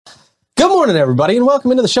Good morning, everybody, and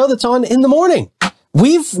welcome into the show that's on in the morning.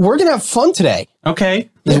 We're gonna have fun today.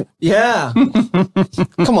 Okay. Yeah.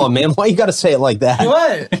 Come on, man. Why you gotta say it like that?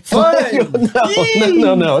 What?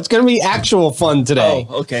 Fun. No. It's gonna be actual fun today.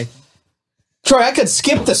 Oh, okay. Troy, I could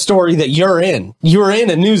skip the story that you're in. You're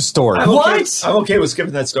in a news story. What? I'm okay with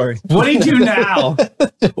skipping that story. What do you do now?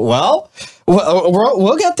 Well,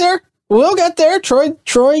 we'll get there. We'll get there. Troy,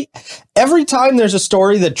 every time there's a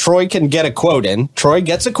story that Troy can get a quote in, Troy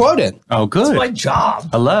gets a quote in. Oh, good. It's my job.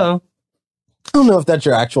 Hello. I don't know if that's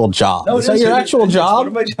your actual job. No, is that your actual job? One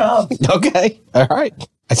of my jobs. Okay. All right.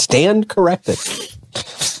 I stand corrected.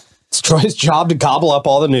 It's Troy's job to gobble up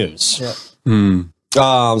all the news. Yeah.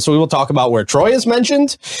 So we will talk about where Troy is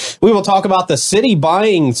mentioned. We will talk about the city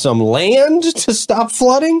buying some land to stop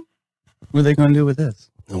flooding. What are they going to do with this?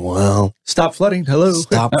 Well, Stop flooding. Hello.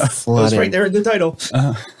 stop That's flooding. right there in the title.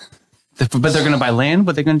 But they're going to buy land?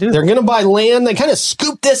 What are they going to do? They're going to buy land. They kind of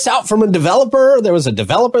scooped this out from a developer. There was a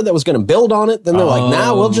developer that was going to build on it. Then they're like,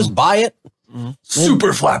 nah, we'll just buy it.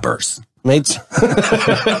 Super flappers. Mates.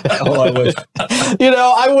 Oh, I wish.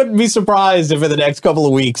 I wouldn't be surprised if in the next couple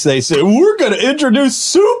of weeks they say, we're going to introduce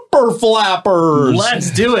super flappers.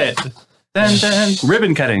 Let's do it. Dun.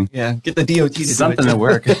 Ribbon cutting. Yeah, get the DOT to Something do it. that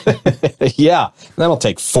work. Yeah, that'll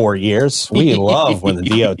take 4 years. We love when the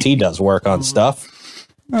DOT does work on stuff.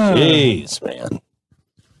 Jeez, man.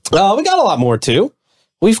 We got a lot more, too.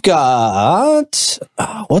 We've got,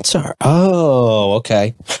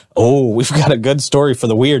 okay. Oh, we've got a good story for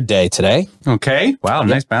the weird day today. Okay. Wow,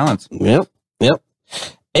 nice balance. Yep.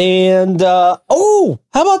 And, how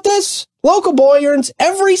about this? Local boy earns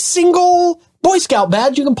every single Boy Scout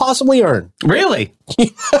badge you can possibly earn. Really?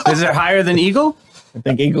 Is it higher than Eagle? I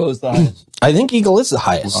think Eagle is the highest. I think Eagle is the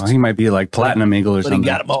highest. Oh, he might be like Platinum Eagle or But he something.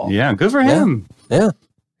 got 'em all. Yeah, good for him. Yeah.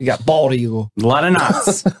 You got Bald Eagle. A lot of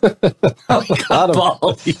knots.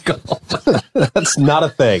 Bald Eagle. That's not a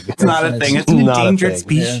thing. It's not a thing. It's an Not a endangered thing.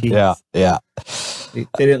 species. Yeah. They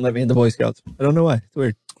didn't let me in the Boy Scouts. I don't know why. It's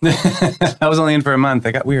weird. I was only in for a month.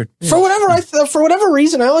 I got weird. For whatever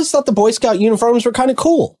reason, I always thought the Boy Scout uniforms were kind of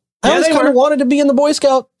cool. I Yeah, always they kind of were. wanted to be in the Boy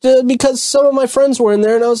Scout because some of my friends were in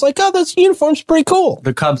there, and I was like, oh, this uniform's pretty cool.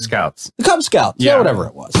 The Cub Scouts. The Cub Scouts, Yeah. whatever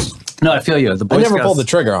it was. No, I feel you. The Boy I never Scouts. pulled the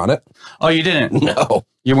trigger on it. Oh, you didn't? No.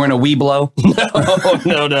 You weren't a wee blow? No.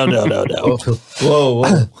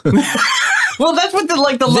 Whoa. Well, that's what the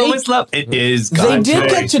lowest level. It is. They did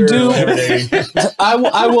get to do.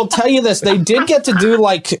 I will tell you this. They did get to do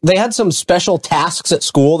they had some special tasks at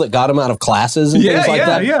school that got them out of classes and things like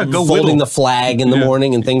that. Yeah. Go folding whittle. the flag in the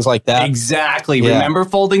morning and things like that. Exactly. Yeah. Remember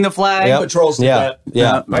folding the flag? Yep. Patrols did that.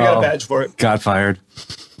 Yeah. I got a badge for it. Got fired.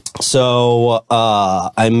 So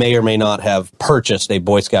I may or may not have purchased a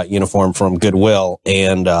Boy Scout uniform from Goodwill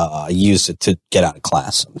and used it to get out of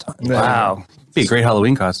class sometime. Wow. Be a great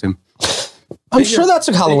Halloween costume. I'm sure that's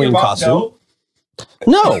a Halloween costume.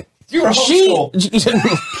 No. You were homeschooled.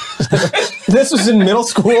 This was in middle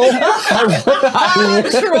school.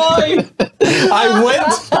 I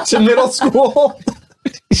went to middle school.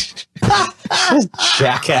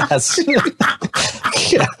 Jackass.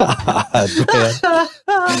 God, man.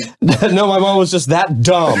 No, my mom was just that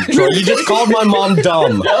dumb. Troy, you just called my mom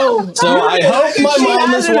dumb. So I hope my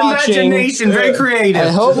mom is watching. Imagination, very creative. I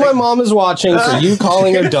hope my mom is watching for you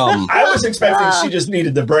calling her dumb. I was expecting she just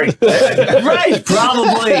needed the break. Right,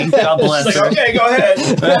 probably. God bless her. Okay, go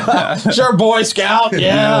ahead. Sure, Boy Scout.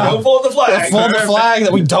 Yeah. Go fold the flag. Fold the flag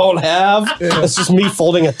that we don't have. It's just me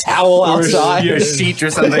folding a towel outside. Your sheet or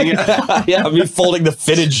something. Yeah, me folding the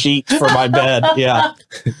fitted sheet for my bed. Yeah.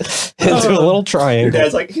 Into a little Your triangle.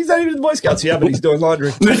 dad's like, he's not even in the Boy Scouts. Yeah, but he's doing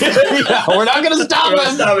laundry. Yeah, we're not going to stop him.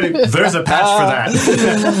 There's a patch for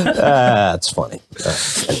that. That's funny.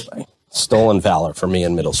 Anyway, stolen valor for me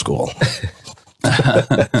in middle school.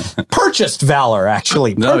 Purchased valor,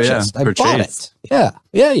 actually. Oh, yeah. Purchased. I bought Purchased. it.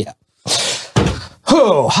 Yeah.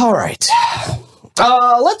 Oh, all right.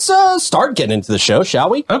 Let's start getting into the show, shall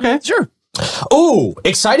we? Okay, sure. Oh,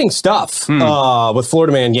 exciting stuff with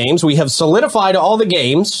Florida Man Games. We have solidified all the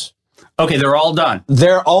games. Okay, they're all done.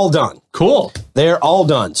 They're all done. Cool. They're all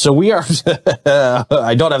done. So we are,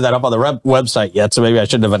 I don't have that up on the website yet, so maybe I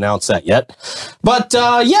shouldn't have announced that yet. But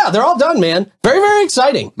yeah, they're all done, man. Very, very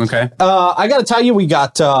exciting. Okay. I got to tell you, we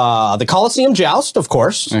got the Coliseum Joust, of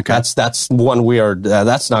course. Okay. That's one we are,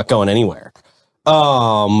 that's not going anywhere.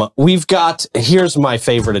 We've got, here's my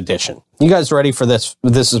favorite edition. You guys ready for this?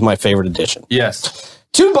 This is my favorite edition. Yes.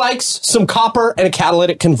 2 bikes, some copper, and a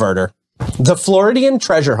catalytic converter. The Floridian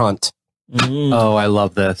Treasure Hunt. Oh, I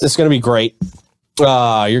love this. This is going to be great.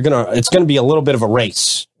 It's going to be a little bit of a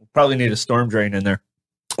race. Probably need a storm drain in there.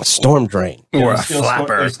 A storm drain. Or a They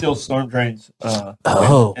flapper. steal storm drains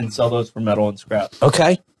Oh. and sell those for metal and scrap.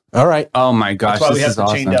 Okay. All right. Oh my gosh, That's why we this have is to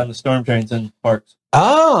chain awesome. down the storm drains in parks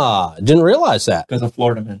Didn't realize that. because of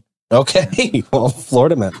Florida man. Okay. Well,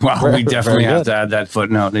 Florida man. Wow, Very- we definitely very have good. to add that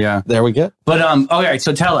footnote. Yeah. There we go. But okay,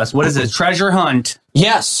 so tell us, what is it? Treasure hunt.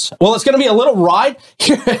 Yes. Well, it's going to be a little ride.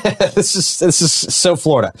 This is so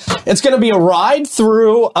Florida. It's going to be a ride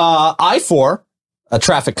through I-4,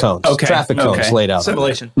 traffic cones. Okay, Traffic cones okay. laid out.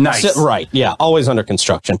 Simulation. Nice. Right. Yeah. Always under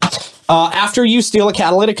construction. After you steal a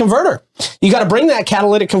catalytic converter, you got to bring that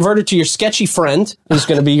catalytic converter to your sketchy friend, who's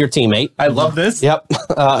going to be your teammate. I love this. Yep.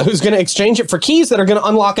 Who's going to exchange it for keys that are going to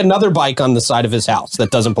unlock another bike on the side of his house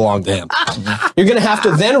that doesn't belong to him. You're going to have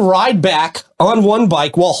to then ride back on one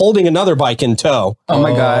bike while holding another bike in tow. Oh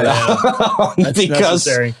my god. That's because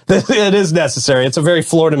necessary. it is necessary. It's a very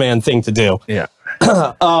Florida man thing to do. Yeah.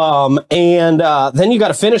 And then you got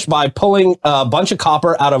to finish by pulling a bunch of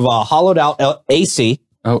copper out of a hollowed out AC.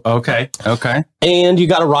 Oh, okay. Okay. And you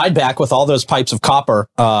got to ride back with all those pipes of copper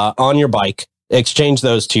on your bike, exchange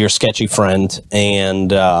those to your sketchy friend,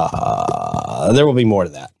 and there will be more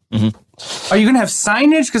to that. Are you gonna have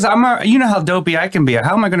signage? Because you know how dopey I can be.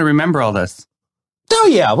 How am I gonna remember all this? Oh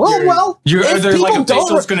yeah, well. Are there like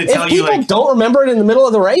officials going to tell you if people like? don't remember it in the middle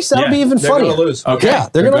of the race, that'll Yeah, be even They're funnier. going to lose. Okay. Yeah,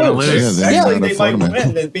 they're gonna gonna lose. Yeah, Yeah. Actually, they might Florida man.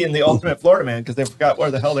 win and being the ultimate Florida man because they forgot where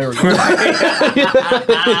the hell they were going.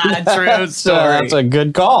 True So that's a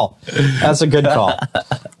good call. That's a good call.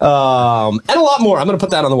 And a lot more. I'm going to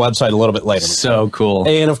put that on the website a little bit later. So cool.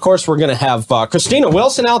 And of course, we're going to have Christina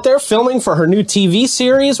Wilson out there filming for her new TV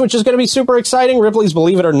series, which is going to be super exciting. Ripley's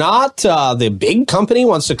Believe It or Not. The big company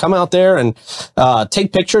wants to come out there and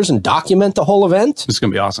take pictures and document the whole event. It's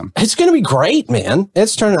gonna be awesome. It's going to be great, man.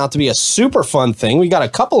 It's turning out to be a super fun thing. We got a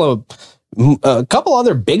couple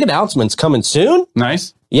other big announcements coming soon.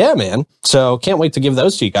 Nice. Yeah, man. So can't wait to give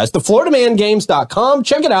those to you guys. TheFloridaManGames.com.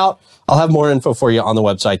 Check it out. I'll have more info for you on the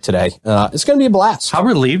website today. It's going to be a blast. How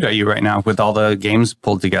relieved are you right now with all the games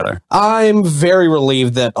pulled together? I'm very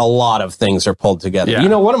relieved that a lot of things are pulled together. Yeah. You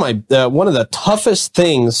know, one of the toughest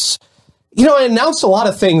things. You know, I announced a lot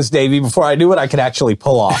of things, Davey, before I knew what I could actually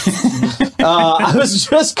pull off. I was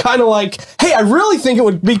just kind of like, hey, I really think it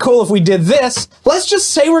would be cool if we did this. Let's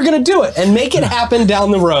just say we're going to do it and make it happen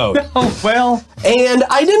down the road. Oh, well. And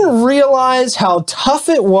I didn't realize how tough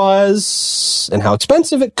it was and how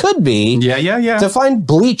expensive it could be. Yeah. To find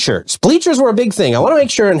bleachers. Bleachers were a big thing. I want to make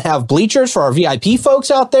sure and have bleachers for our VIP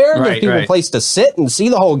folks out there. Give people a place to sit and see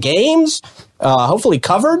the whole games. Hopefully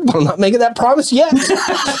covered, but I'm not making that promise yet.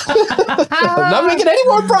 I'm not making any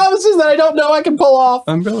more promises that I don't know I can pull off.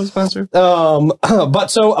 Umbrella sponsor. But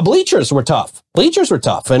so bleachers were tough.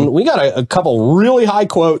 And we got a couple really high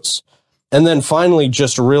quotes, and then finally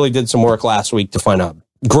just really did some work last week to find a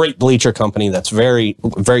great bleacher company that's very,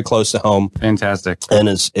 very close to home. Fantastic. And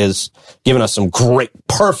is giving us some great,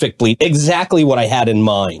 perfect bleach. Exactly what I had in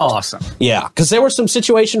mind. Awesome. Yeah, because there were some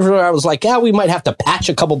situations where I was like, yeah, we might have to patch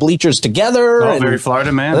a couple bleachers together. Oh, very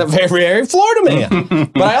Florida man. Very, very Florida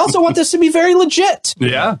man. But I also want this to be very legit.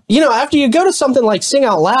 Yeah. You know, after you go to something like Sing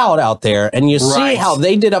Out Loud out there and you see Right. how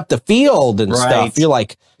they did up the field and Right. stuff, you're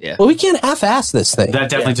like, Yeah. well, we can't half-ass this thing.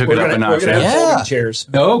 That definitely took We're it up a gonna notch. have Yeah. folding chairs.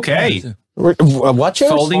 Okay. What chairs?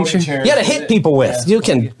 Folding Folding chair. chairs. You got to hit people with. Yeah. You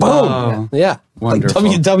can, boom. Oh, Yeah. wonderful.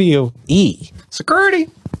 Like WWE. Security.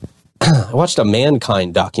 I watched a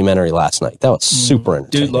Mankind documentary last night. That was super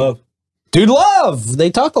entertaining. Dude, love. Dude Love. They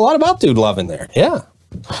talked a lot about Dude Love in there. Yeah.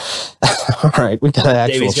 All right. We got an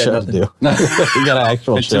actual Davey's got show to nothing. do. We got an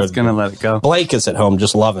actual It's show just to do. gonna let it go. Blake is at home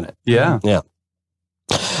just loving it. Yeah. Yeah.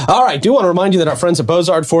 All right. Do want to remind you that our friends at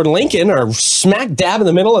Bozard Ford Lincoln are smack dab in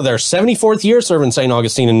the middle of their 74th year serving St.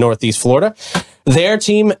 Augustine in Northeast Florida. Their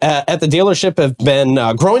team at the dealership have been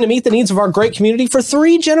growing to meet the needs of our great community for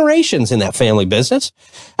 3 generations in that family business.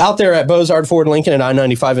 Out there at Bozard Ford Lincoln at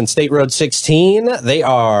I-95 and State Road 16, they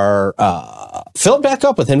are filled back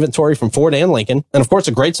up with inventory from Ford and Lincoln, and of course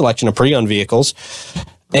a great selection of pre-owned vehicles.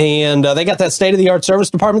 And they got that state-of-the-art service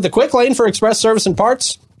department, the Quick Lane for express service and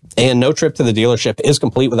parts. And no trip to the dealership is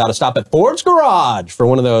complete without a stop at Ford's Garage for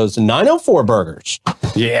one of those 904 burgers,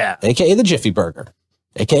 Yeah. a.k.a. the Jiffy Burger,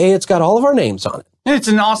 a.k.a. it's got all of our names on it. It's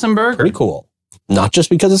an awesome burger. Pretty cool. Not just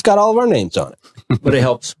because it's got all of our names on it. But it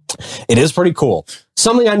helps. It is pretty cool.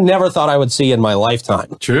 Something I never thought I would see in my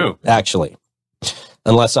lifetime, True. actually,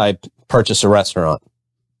 unless I purchase a restaurant.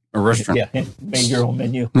 A restaurant. Yeah, made your own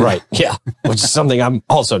menu. Right. Yeah. Which is something I'm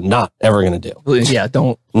also not ever going to do. Yeah,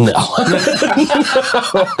 don't. No.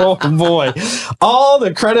 Oh, boy. All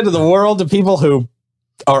the credit of the world to people who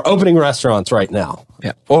are opening restaurants right now.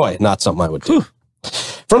 Yeah. Boy, not something I would do.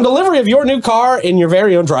 From delivery of your new car in your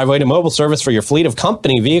very own driveway to mobile service for your fleet of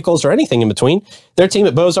company vehicles or anything in between, their team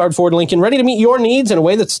at Bozard Ford Lincoln ready to meet your needs in a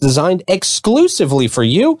way that's designed exclusively for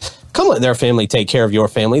you. Come let their family take care of your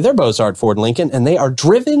family. They're Bozard Ford Lincoln, and they are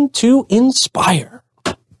driven to inspire.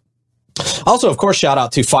 Also, of course, shout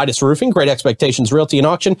out to Fidus Roofing, Great Expectations Realty and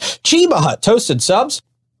Auction, Chiba Hut Toasted Subs,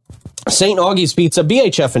 St. Augie's Pizza,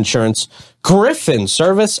 BHF Insurance, Griffin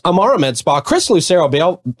Service, Amara Med Spa, Chris Lucero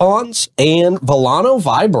Bail Bonds, and Volano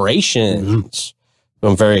Vibrations.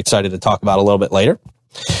 I'm very excited to talk about a little bit later.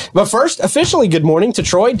 But first, officially good morning to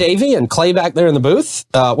Troy, Davey, and Clay back there in the booth.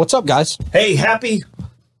 What's up, guys? Hey, happy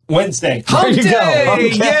Wednesday. There you go. Day, Okay,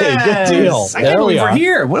 yes. good deal. I can't believe we're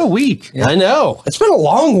here. What a week. I know. It's been a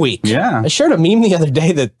long week. Yeah. I shared a meme the other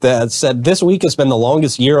day that said, this week has been the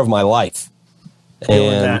longest year of my life.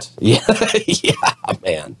 And yeah, yeah,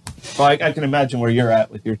 man. Well, I can imagine where you're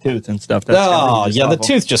at with your tooth and stuff. Oh, yeah, the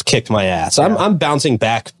tooth just kicked my ass. Yeah. I'm bouncing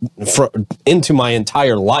back into my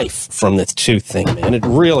entire life from this tooth thing, man. It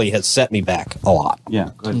really has set me back a lot.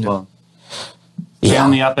 Yeah, good. Well, Yeah.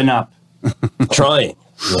 on the up and up. Trying.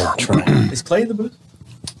 Yeah, trying. Is Clay in the booth?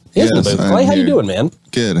 He's in the Yes, booth. I'm Clay, how you here. doing, man?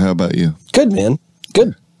 Good. How about you? Good, man.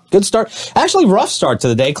 Good. Good start. Actually, rough start to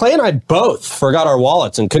the day. Clay and I both forgot our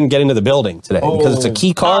wallets and couldn't get into the building today because it's a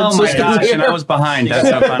key card Oh my system. gosh, here. and I was behind. That's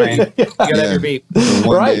so funny. You got to have your beat. The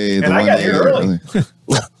one Right. day, And I got here early. Early.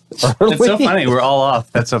 It's so funny. We're all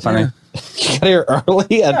off. That's so funny. You got here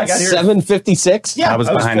early at I got here. 7:56. Yeah, I was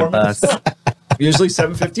behind a 4 minutes. bus. Usually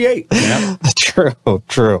 7:58. True.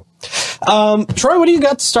 Troy, what do you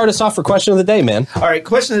got to start us off for question of the day, man? All right,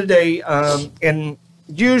 question of the day. And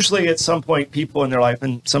usually at some point, people in their life,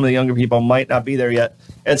 and some of the younger people might not be there yet,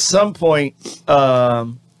 at some point,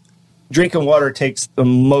 drinking water takes the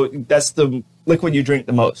most, that's the liquid you drink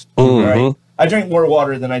the most. Mm-hmm. Right? I drink more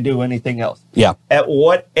water than I do anything else. Yeah. At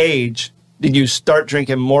what age did you start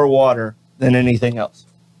drinking more water than anything else?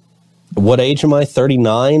 What age am I?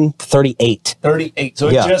 39, 38. 38. So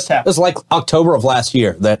it just It happened. was like October of last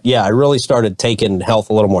year that, I really started taking health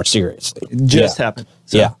a little more seriously. It just happened.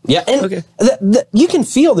 So, Yeah. And Okay. you can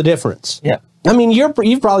feel the difference. Yeah. I mean,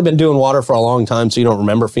 you've probably been doing water for a long time, so you don't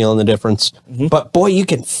remember feeling the difference. Mm-hmm. But boy, you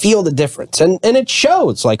can feel the difference, and it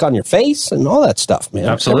shows, like on your face and all that stuff, man.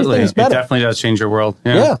 Absolutely. Everything's It better. definitely does change your world.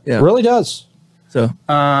 Yeah, Yeah. it really does. So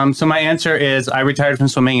So my answer is I retired from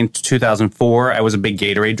swimming in 2004. I was a big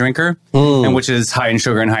Gatorade drinker, and which is high in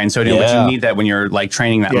sugar and high in sodium, but Yeah. you need that when you're like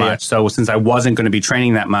training that Yeah, much. So since I wasn't going to be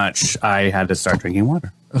training that much, I had to start drinking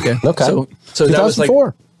water. okay. Okay. So that was like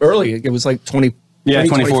 2004. early. It was like 20. Yeah,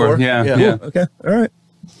 24. 24. Yeah. Okay. All right.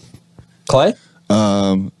 Clay?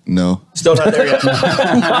 No. Still not there yet.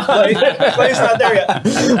 Clay's not there yet.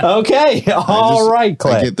 Okay. All right, I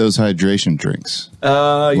Clay. get those hydration drinks You're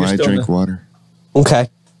when I still drink water. Okay.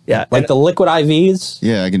 Yeah. Like the liquid IVs?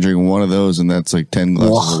 Yeah, I can drink one of those, and that's like 10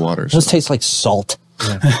 glasses of water. Those taste like salt.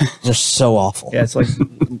 They're so awful. Yeah, it's like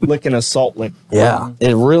licking a salt lick. Yeah,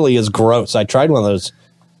 it really is gross. I tried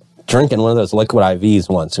drinking one of those liquid IVs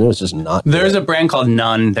once, and it was just not There's good. a brand called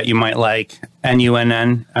Nun that you might like,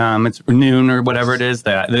 Nunn. It's Noon or whatever it is.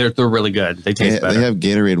 They're really good. They taste better. They have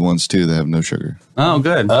Gatorade ones, too, that have no sugar. Oh,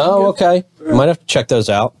 good. Oh, okay. Might have to check those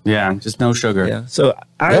out. Yeah, just no sugar. Yeah. So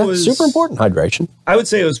I Yeah, was super important hydration. I would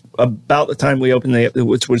say it was about the time we opened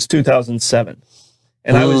which was 2007,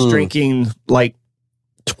 and I was drinking like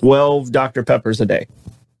 12 Dr. Peppers a day.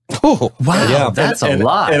 Oh, Wow, yeah. that's and, a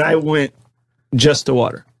lot. And I went just to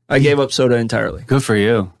water. I gave up soda entirely. Good for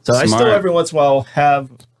you. So I Smart. still every once in a while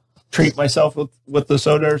treat myself with the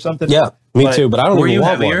soda or something. Yeah, me But too. But I don't Were even you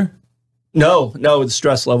want heavier? one. No, the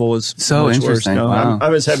stress level was So much interesting. Worse. No, Wow.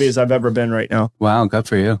 I'm as heavy as I've ever been right now. Wow, good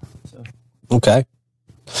for you. Okay.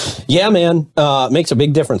 Yeah, man. Makes a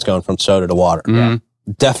big difference going from soda to water. Mhm.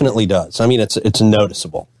 Definitely does. I mean, it's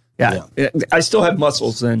noticeable. Yeah. I still have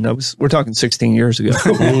muscles then. We're talking 16 years ago.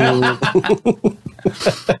 We're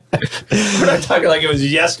not talking like it was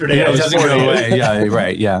yesterday. Yeah, I it was doesn't 40. go away. Yeah,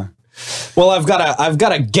 right. Yeah. Well, I've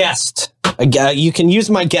got a guest. You can use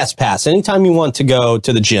my guest pass anytime you want to go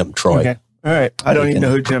to the gym, Troy. Okay. All right. I don't even know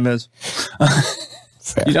who Jim is.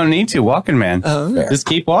 You don't need to. Walking, man. Fair. Just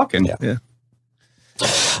keep walking. Yeah.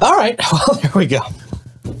 All right. Well, there we go.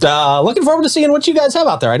 Looking forward to seeing what you guys have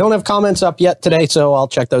out there. I don't have comments up yet today, so I'll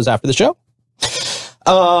check those after the show.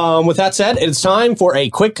 With that said, it's time for a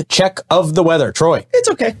quick check of the weather. Troy. It's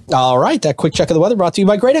okay. All right. That quick check of the weather brought to you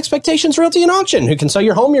by Great Expectations Realty and Auction, who can sell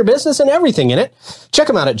your home, your business, and everything in it. Check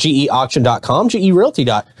them out at geauction.com,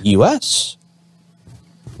 gerealty.us.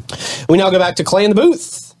 We now go back to Clay in the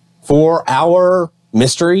booth for our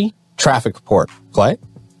mystery traffic report. Clay?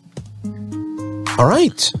 All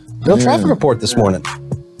right. No traffic report this morning.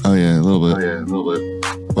 Oh, yeah, a little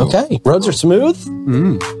bit. Okay. Roads are smooth.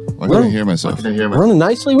 I couldn't hear myself. Running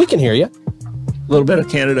nicely. We can hear you. A little bit of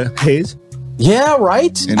Canada haze. Yeah,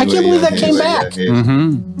 right? I can't believe that came back.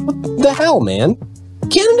 What the hell, man?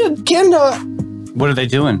 Canada. What are they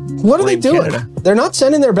doing? What are they doing? Canada. They're not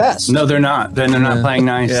sending their best. No, they're not. Then they're not playing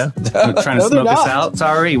nice. Yeah. They're trying to No, they're smoke us not. out.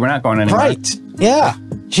 Sorry, we're not going anywhere. Right. Yeah.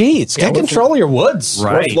 Jeez. Get control of your woods.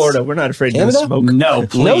 Right. We're Florida. We're not afraid Canada? to smoke. No,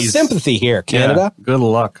 please. No sympathy here, Canada. Yeah. Good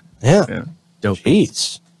luck. Yeah. Yeah. Dope.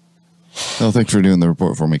 Jeez. Oh, thanks for doing the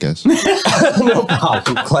report for me, guys. No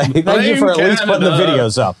problem, Clay. Thank you for at least putting the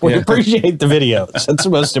videos up. We appreciate the videos. That's the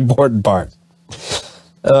most important part.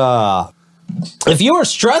 If you are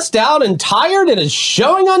stressed out and tired, it is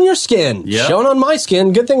showing on your skin. Yep. Showing on my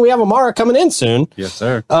skin. Good thing we have Amara coming in soon. Yes,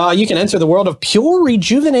 sir. You can enter the world of pure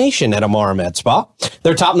rejuvenation at Amara Med Spa.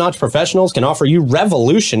 Their top-notch professionals can offer you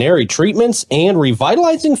revolutionary treatments and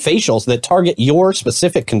revitalizing facials that target your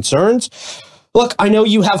specific concerns. Look, I know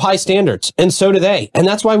you have high standards, and so do they. And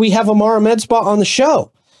that's why we have Amara Med Spa on the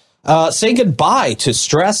show. Say goodbye to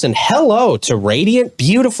stress and hello to radiant,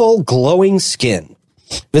 beautiful, glowing skin.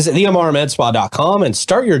 Visit theamaramedspa.com and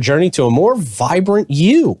start your journey to a more vibrant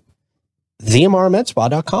you.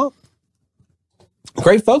 Theamaramedspa.com.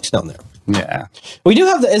 Great folks down there. Yeah. We do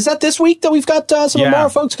have is that this week that we've got some Amara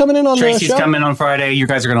folks coming in on the Tracy's show? coming on Friday. You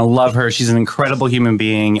guys are going to love her. She's an incredible human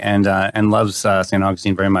being and loves St.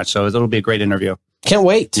 Augustine very much. So it'll be a great interview. Can't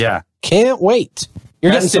wait. Yeah. Can't wait.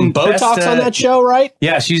 You're Best getting some in- Botox best, on that show, right?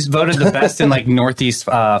 Yeah, she's voted the best in like Northeast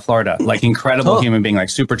Florida. Like incredible human being, like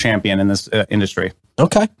super champion in this industry.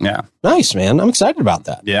 Okay. Yeah. Nice, man. I'm excited about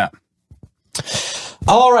that. Yeah.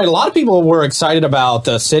 All right. A lot of people were excited about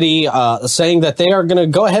the city saying that they are going to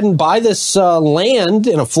go ahead and buy this land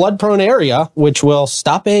in a flood-prone area, which will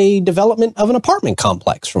stop a development of an apartment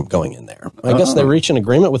complex from going in there. I guess they reached an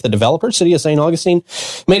agreement with the developer. City of St. Augustine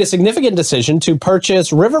made a significant decision to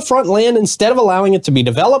purchase riverfront land instead of allowing it to be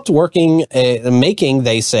developed, making,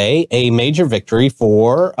 they say, a major victory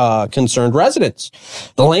for concerned residents.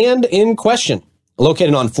 The land in question,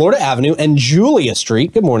 located on Florida Avenue and Julia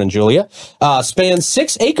Street, good morning, Julia, spans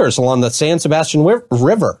 6 acres along the San Sebastian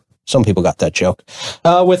River. Some people got that joke.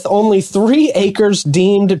 With only 3 acres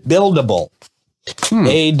deemed buildable.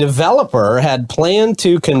 A developer had planned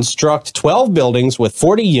to construct 12 buildings with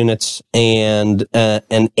 40 units and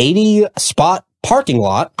an 80-spot parking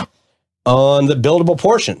lot on the buildable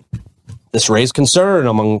portion. This raised concern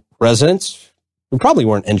among residents who probably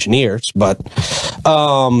weren't engineers, but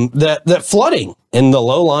that flooding in the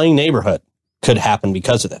low-lying neighborhood could happen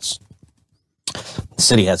because of this. The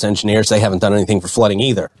city has engineers. They haven't done anything for flooding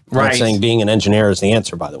either. I'm not Right. saying being an engineer is the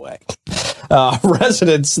answer, by the way.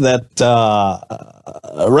 Residents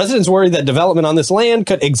worry that development on this land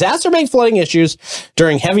could exacerbate flooding issues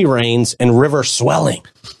during heavy rains and river swelling.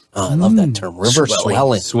 Oh, I love that term, river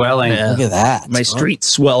swelling. Swelling. Look at that. My street's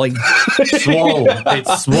swelling. Swole.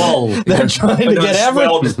 It's swole. They're trying to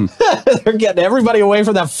get they're getting everybody away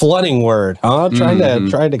from that flooding word, huh? Trying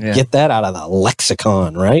to get that out of the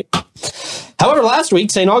lexicon, right? However, last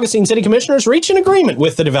week, St. Augustine City Commissioners reached an agreement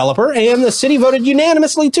with the developer, and the city voted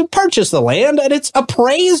unanimously to purchase the land at its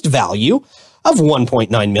appraised value of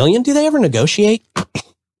 $1.9 million. Do they ever negotiate?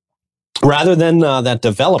 Rather than that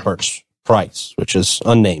developer's price, which is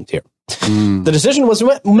unnamed here. The decision was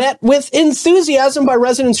met with enthusiasm by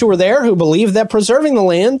residents who were there, who believed that preserving the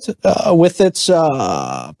land with its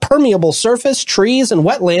permeable surface, trees, and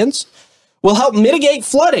wetlands will help mitigate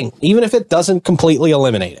flooding, even if it doesn't completely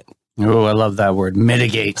eliminate it. Oh, I love that word.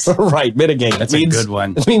 Mitigate. Right, mitigate. That's a good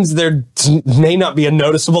one. It means there may not be a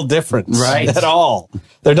noticeable difference at all.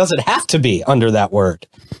 There doesn't have to be under that word.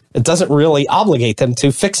 It doesn't really obligate them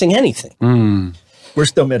to fixing anything. We're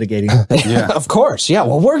still mitigating. Yeah. Of course. Yeah.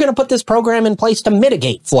 Well, we're going to put this program in place to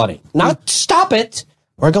mitigate flooding, not stop it.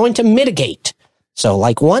 We're going to mitigate. So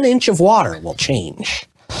like 1 inch of water will change.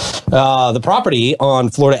 The property on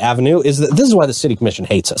Florida Avenue this is why the city commission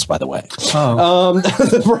hates us, by the way.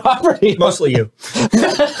 The property, Mostly you.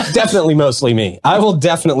 definitely mostly me. I will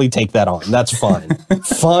definitely take that on. That's fine.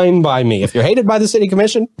 Fine by me. If you're hated by the city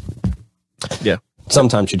commission, Yeah.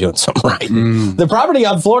 sometimes you're doing something right. The property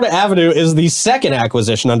on Florida Avenue is the second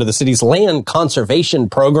acquisition under the city's land conservation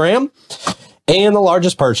program and the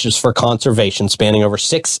largest purchase for conservation spanning over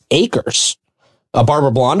 6 acres.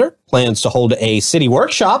 Barbara Blonder plans to hold a city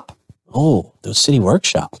workshop. Oh, those city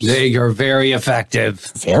workshops. They are very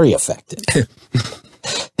effective. Very effective.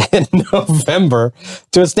 In November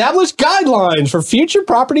to establish guidelines for future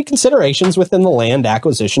property considerations within the land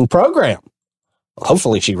acquisition program.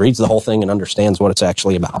 Hopefully she reads the whole thing and understands what it's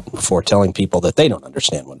actually about before telling people that they don't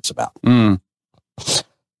understand what it's about.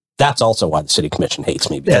 That's also why the city commission hates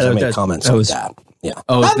me, because I make comments like that. Yeah.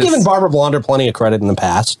 Oh, I've given Barbara Blonder plenty of credit in the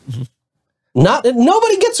past.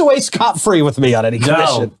 Nobody gets away scot-free with me on any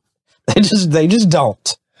commission. They just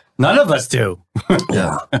don't. None of us do.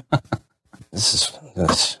 Yeah. This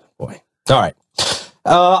boy. All right.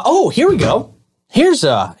 Here we go. Here's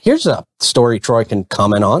a story Troy can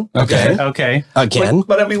comment on. Okay. Again.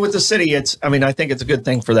 But I mean, with the city, I think it's a good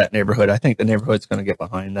thing for that neighborhood. I think the neighborhood's going to get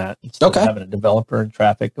behind that. Instead of having a developer and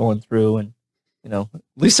traffic going through, and at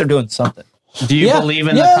least they're doing something. Do you believe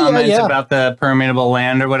in the comments about the permeable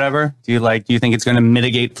land or whatever? Do you think it's going to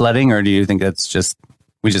mitigate flooding, or do you think it's just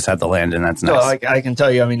we just have the land and that's nice? Well, I can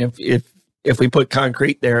tell you. I mean, if we put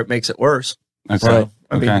concrete there, it makes it worse. Okay. So,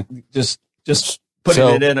 I mean, just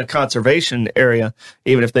putting it in a conservation area,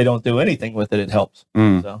 even if they don't do anything with it, it helps.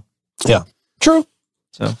 So yeah, true.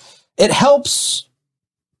 So it helps.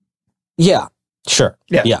 Yeah, sure.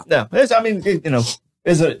 Yeah. No, is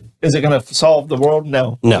it going to solve the world?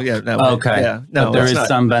 No. Yeah, no. Okay. Yeah, no. But there is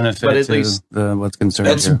some benefit but at to least what's concerned.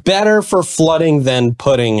 It's better for flooding than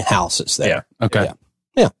putting houses there. Yeah. Okay.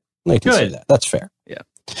 Yeah. I can see that. That's fair. Yeah.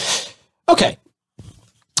 Okay.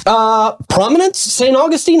 Prominent St.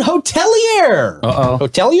 Augustine hotelier.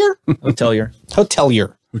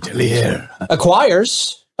 Hotelier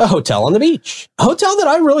acquires a hotel on the beach. A hotel that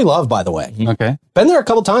I really love, by the way. Okay. Been there a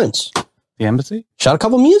couple times. The embassy? Shot a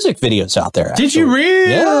couple music videos out there. Did you really?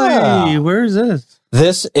 Yeah. Where is this?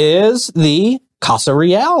 This is the Casa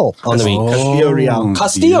Real on the beach.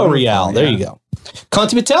 Castillo Real. There you go.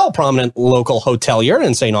 Conti Patel, prominent local hotelier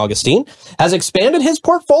in St. Augustine, has expanded his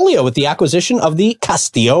portfolio with the acquisition of the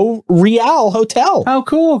Castillo Real Hotel. Oh,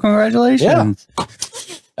 cool. Congratulations.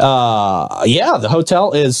 The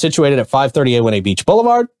hotel is situated at 530 A1A Beach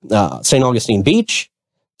Boulevard, St. Augustine Beach.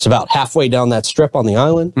 It's about halfway down that strip on the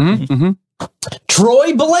island. Mm-hmm.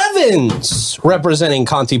 Troy Blevins, representing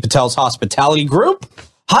Conti Patel's hospitality group,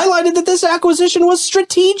 highlighted that this acquisition was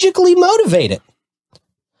strategically motivated.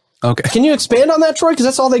 Okay. Can you expand on that, Troy? Because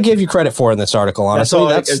that's all they gave you credit for in this article, honestly.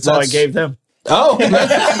 That's all I gave them. Oh. Okay.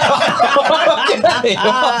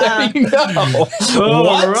 Well, there you go.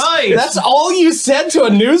 What? Right. That's all you said to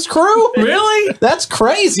a news crew? Really? That's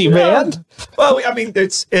crazy, man. Well, I mean,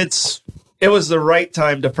 it was the right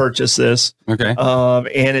time to purchase this. Okay.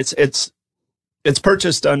 And it's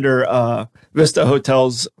purchased under Vista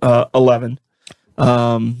Hotels 11.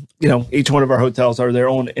 Each one of our hotels are their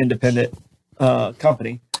own independent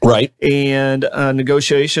company. Right. And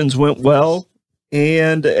negotiations went well,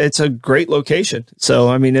 and it's a great location. So,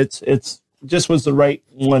 I mean, it's just was the right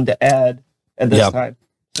one to add at this time.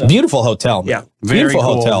 So. Beautiful hotel. Man. Yeah. Beautiful Very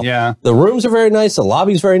cool. hotel. Yeah. The rooms are very nice. The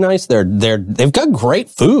lobby's very nice. They've got great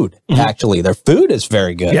food, actually. Their food is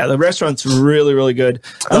very good. Yeah, the restaurant's really, really good.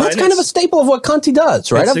 And that's kind of a staple of what Conti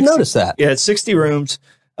does, right? I've noticed that. Yeah, it's 60 rooms.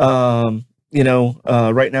 Right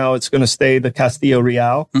now it's going to stay the Castillo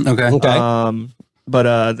Real. Okay.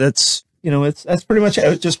 But that's pretty much it.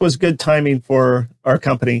 It just was good timing for our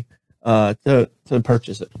company to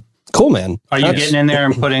purchase it. Cool, man. Are you getting in there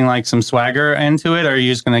and putting like some swagger into it, or are you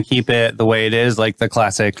just going to keep it the way it is, like the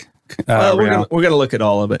classic? We're gonna look at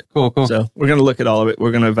all of it. Cool. So we're gonna look at all of it.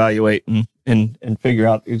 We're gonna evaluate and figure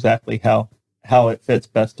out exactly how it fits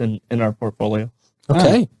best in our portfolio.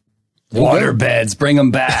 Okay. Water beds, bring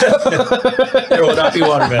them back. There will not be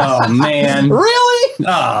water beds. Oh man, Really?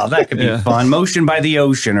 Oh, that could be fun. Motion by the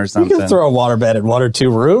ocean or You something. can throw a waterbed in 1 or 2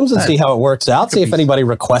 rooms and see how it works out. See if anybody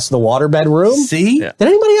requests the waterbed room. See? Yeah. Did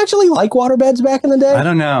anybody actually like waterbeds back in the day? I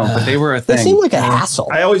don't know, but they were a They thing. seem like a hassle.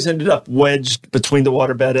 I always ended up wedged between the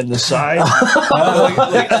waterbed and the side. And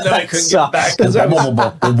then I couldn't get back. 'Cause I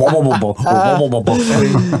was-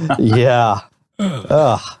 Yeah.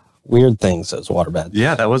 Ugh. Weird things, those waterbeds.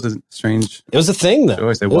 Yeah, that was a strange. It was a thing, though.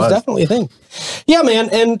 It It was. was definitely a thing. Yeah, man.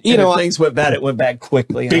 And, if things went bad, it went bad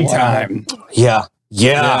quickly. Big time. Yeah.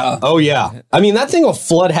 Oh, yeah. I mean, that thing will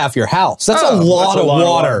flood half your house. That's a lot of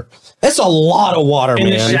water. That's a lot of water, In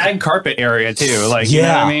man. the shag carpet area, too. Like, Yeah. you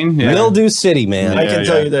know what I mean? Yeah. Mildew City, man. I can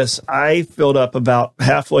tell you this. I filled up about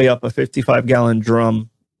halfway up a 55-gallon drum,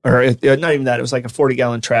 or not even that. It was like a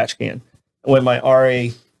 40-gallon trash can when my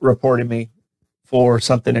RA reported me for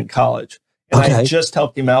something in college. And I had just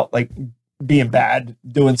helped him out, like being bad,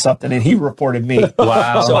 doing something, and he reported me.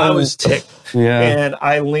 Wow. So I was ticked. Yeah. And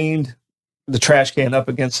I leaned the trash can up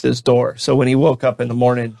against his door. So when he woke up in the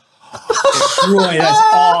morning, Troy, that's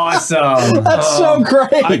awesome. That's so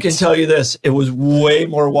great. I can tell you this, it was way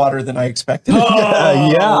more water than I expected.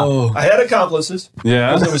 Yeah. I had accomplices.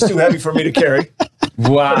 Yeah. Because it was too heavy for me to carry.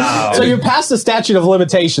 Wow. So you're past the statute of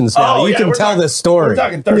limitations now. Oh, you yeah, can we're tell talking- this story. We're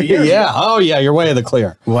talking 30 years. Yeah. Oh, yeah. You're way of the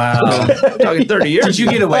clear. Wow. We're talking 30 years. Did you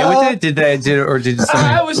get away with it? Did I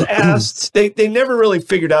somebody? was asked. They never really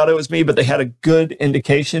figured out it was me, but they had a good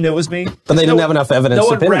indication it was me. But they didn't have enough evidence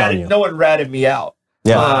to pin it on you. No one ratted me out.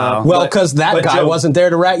 Yeah. Well, because that guy wasn't there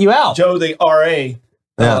to rat you out. Joe, the RA,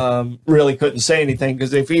 Yeah. really couldn't say anything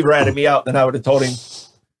because if he ratted me out, then I would have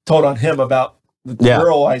told on him about the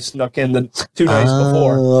girl I snuck in the 2 days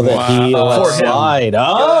before. Oh, that he let For him. slide. Yeah,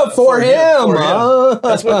 Oh, for him. Oh.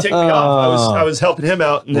 That's what ticked me off. I was helping him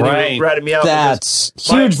out, and then he ratted me out. That's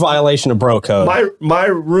huge violation of bro code. My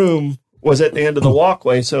room was at the end of the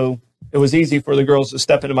walkway, so it was easy for the girls to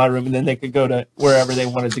step into my room, and then they could go to wherever they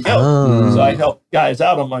wanted to go. So I helped guys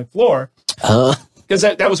out on my floor. Because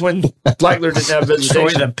that was when Flagler didn't have visitation.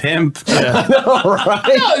 Troy the pimp. I know, right?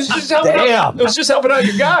 No, it was just helping out. It was just helping out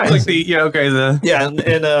your guys. Like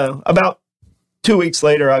and about 2 weeks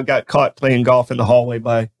later, I got caught playing golf in the hallway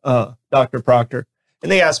by Dr. Proctor, and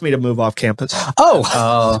they asked me to move off campus.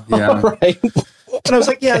 Oh, yeah. Right. And I was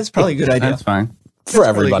like, yeah, that's probably a good idea. That's fine. For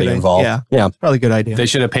everybody involved. Yeah. Probably a good idea. They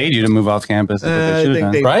should have paid you to move off campus. I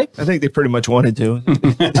think they pretty much wanted to.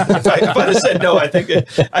 if I'd have said no, I think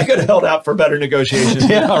I could have held out for better negotiations.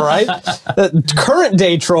 Yeah, right? The current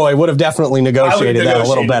day Troy would have definitely negotiated that a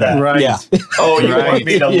little better. That. Right. Yeah. Oh, you want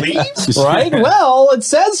me to leave? Right? Well, it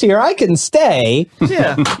says here I can stay.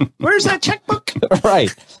 Yeah. Where's that checkbook?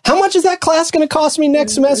 Right. How much is that class going to cost me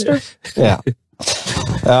next semester? Yeah.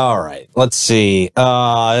 All right. Let's see.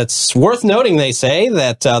 It's worth noting, they say,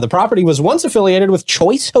 that the property was once affiliated with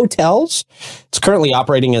Choice Hotels. It's currently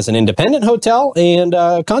operating as an independent hotel, and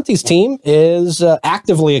Conti's team is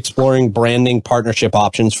actively exploring branding partnership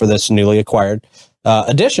options for this newly acquired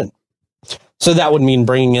addition. So that would mean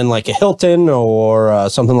bringing in like a Hilton or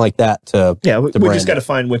something like that to we just got to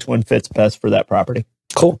find which one fits best for that property.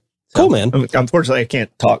 Cool. Cool, man. Unfortunately, I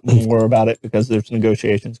can't talk more about it because there's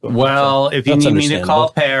negotiations going on. Well, if you That's need me to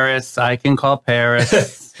call Paris, I can call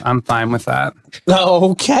Paris. I'm fine with that.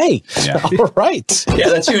 Okay. Yeah. All right. Yeah,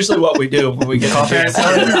 that's usually what we do when we get call Paris.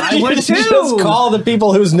 I would too. Just call the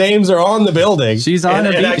people whose names are on the building. She's on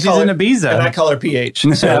she's in Ibiza. And I call her PH.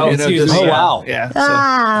 So, Oh, wow.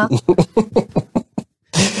 Yeah.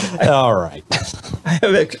 All right. I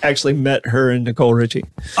have actually met her and Nicole Richie.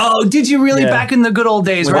 Oh, did you really? Yeah. Back in the good old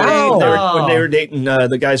days, Wow. right? When they were dating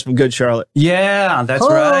the guys from Good Charlotte. Yeah, that's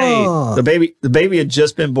right. The baby had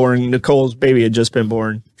just been born. Nicole's baby had just been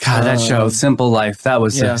born. God, that show, Simple Life, that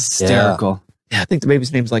was hysterical. Yeah, I think the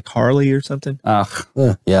baby's name's like Harley or something. Ugh,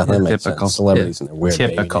 Yeah, that makes typical. sense. Celebrities and their weird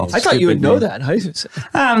Typical. baby I names. thought you would Stupid know name. that. How do you say?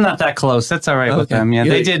 I'm not that close. That's all right with Okay. them. Yeah,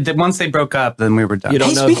 You- they did. Once they broke up, then we were done. You don't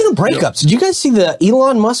Hey, know. speaking of breakups, did you guys see the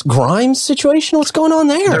Elon Musk Grimes situation? What's going on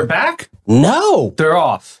there? They're back? No. They're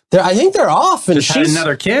off. I think they're off. And Just had she's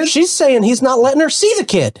another kid? She's saying he's not letting her see the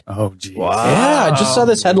kid. Oh, geez. Yeah, I just saw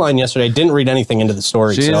this headline yesterday. Didn't read anything into the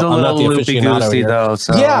story. She's so a I'm not the little aficionado loopy-goosey, here. though,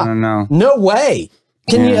 so yeah, I don't know. No way.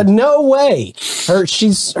 Can you? No way.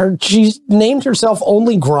 She's named herself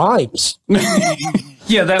only Grimes.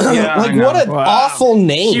 Yeah, Like what an awful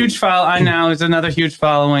name. Huge follow. I know it's another huge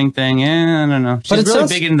following thing. Yeah, I don't know. She's it really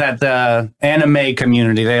sounds- big in that anime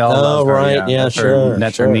community. They all love her. right. Yeah, That's sure,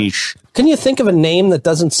 That's sure. her niche. Can you think of a name that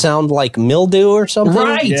doesn't sound like mildew or something?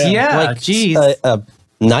 Right? Yeah. Like Jeez. a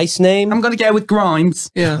nice name. I'm gonna go with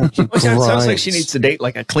Grimes. Yeah. Well, it sounds like she needs to date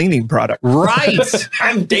like a cleaning product. Right.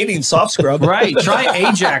 I'm dating soft scrub. Right. Try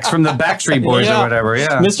Ajax from the Backstreet Boys Yeah. or whatever.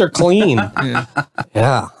 Yeah. Mr. Clean.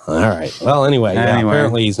 Yeah. All right. Well, anyway,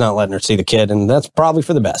 apparently he's not letting her see the kid, and that's probably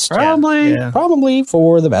for the best. Probably. Yeah. Probably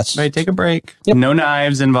for the best. Right. Take a break. Yep. No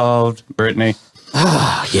knives involved. Brittany.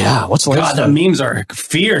 Yeah. What's the latest? God, the memes are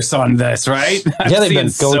fierce on this, right? Yeah, they've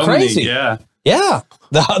been going crazy. Yeah. Yeah.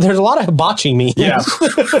 There's a lot of hibachi memes. Yeah.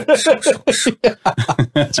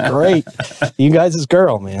 That's great. You guys is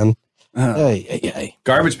girl, man. Hey.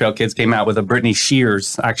 Garbage Pail Kids came out with a Britney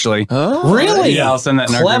Shears, actually. Really? Yeah, I'll send that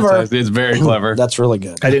in our Clever. group text. It's very clever. That's really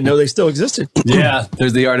good. I didn't know they still existed. Yeah,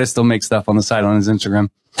 there's the artist still makes stuff on the side on his Instagram.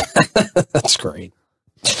 That's great.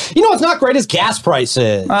 You know what's not great is gas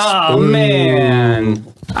prices. Oh, man.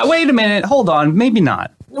 Wait a minute. Hold on. Maybe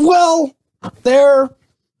not. Well, they're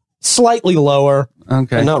slightly lower.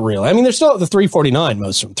 Okay. But not really. I mean, they're still at the $3.49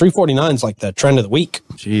 most of them. $3.49 is like the trend of the week.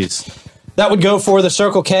 Jeez. That would go for the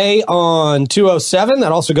Circle K on 207.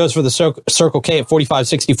 That also goes for the Circle K at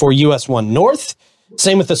 4564 US 1 North.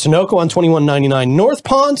 Same with the Sunoco on 2199 North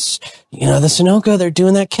Ponce. You know, the Sunoco, they're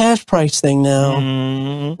doing that cash price thing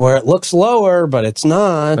now where it looks lower, but it's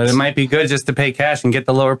not. But it might be good just to pay cash and get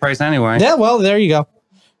the lower price anyway. Yeah, well, there you go.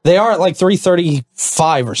 They are at like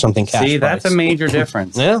 $3.35 or something cash See, that's price. a major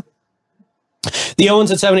difference. Yeah. The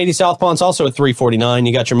Owens at 780 South Ponce also at $349.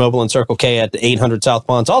 You got your Mobile and Circle K at 800 South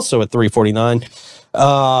Ponce also at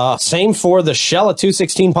 $349. Same for the Shell at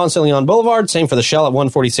 216 Ponce de Leon Boulevard. Same for the Shell at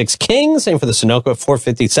 146 King. Same for the Sunoco at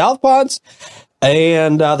 450 South Ponce.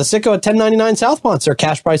 And the Sitco at 1099 South Ponce. Their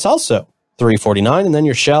cash price also $349. And then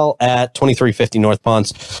your Shell at 2350 North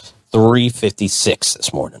Ponce, $356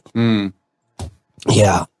 this morning.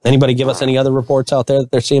 Yeah. Anybody give us any other reports out there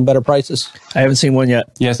that they're seeing better prices? I haven't seen one yet.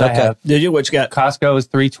 Yes, I have. Did you? What you got? Costco is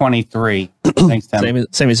 $323. Thanks, Tim.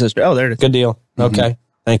 Same as sister. Oh, there it is. Good deal. Okay.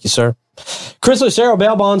 Thank you, sir. Chris Lucero,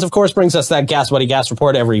 Bail Bonds, of course, brings us that Gas Buddy Gas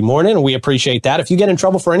report every morning, and we appreciate that. If you get in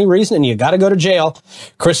trouble for any reason and you got to go to jail,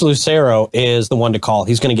 Chris Lucero is the one to call.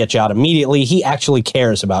 He's going to get you out immediately. He actually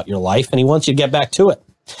cares about your life, and he wants you to get back to it.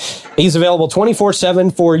 He's available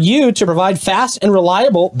 24/7 for you to provide fast and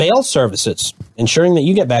reliable bail services, ensuring that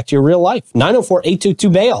you get back to your real life.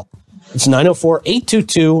 904-822-BAIL. It's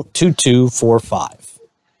 904-822-2245.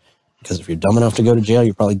 Because if you're dumb enough to go to jail,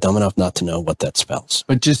 you're probably dumb enough not to know what that spells.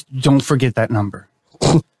 But just don't forget that number.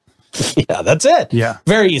 Yeah, that's it. Yeah.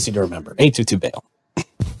 Very easy to remember. 822-BAIL.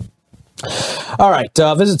 All right.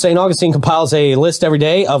 Visit St. Augustine compiles a list every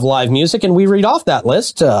day of live music, and we read off that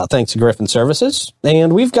list thanks to Griffin Services.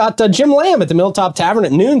 And we've got Jim Lamb at the Milltop Tavern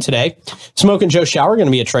at noon today. Smoke and Joe Shower going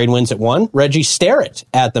to be at Trade Winds at 1. Reggie Sterrett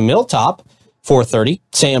at the Milltop, 4:30.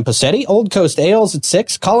 Sam Passetti, Old Coast Ales at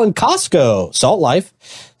 6. Colin Costco, Salt Life,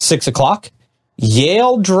 6 o'clock.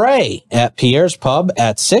 Yale Dre at Pierre's Pub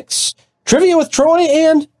at 6. Trivia with Troy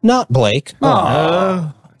and not Blake.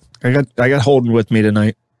 I got Holden with me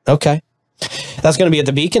tonight. Okay. That's going to be at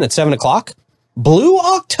the Beacon at 7 o'clock. Blue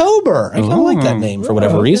October. I kind of like that name for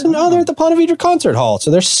whatever reason. Oh, they're at the Ponte Vedra Concert Hall, so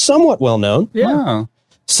they're somewhat well known. Yeah.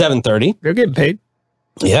 7:30. They're getting paid.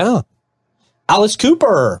 Yeah. Alice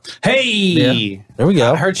Cooper. Hey! Yeah. There we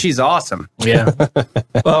go. I heard she's awesome. Yeah.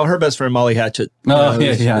 Well, her best friend Molly Hatchet.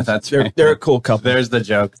 That's they're a cool couple. There's the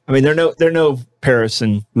joke. I mean, they're no Paris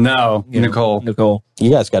and Nicole. You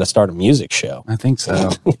guys got to start a music show. I think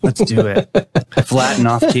so. Let's do it. Flat and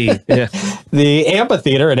off key. Yeah. The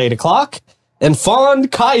Amphitheater at 8 o'clock. And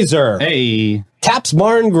Fond Kaiser. Hey. Taps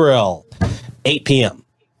Barn Grill, 8 p.m.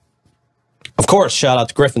 Of course, shout out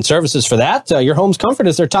to Griffin Services for that. Your home's comfort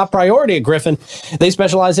is their top priority at Griffin. They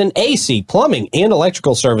specialize in AC, plumbing, and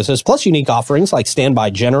electrical services, plus unique offerings like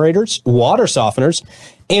standby generators, water softeners,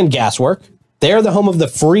 and gas work. They're the home of the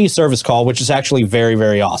free service call, which is actually very,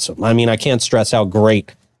 very awesome. I mean, I can't stress how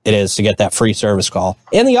great it is to get that free service call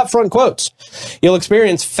and the upfront quotes. You'll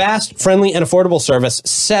experience fast, friendly, and affordable service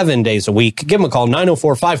 7 days a week. Give them a call,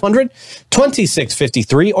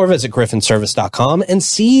 904-500-2653, or visit griffinservice.com and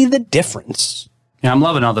see the difference. Yeah, I'm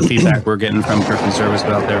loving all the feedback we're getting from Griffin Service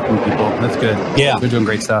out there from people. That's good. Yeah. They're doing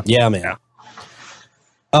great stuff. Yeah, man.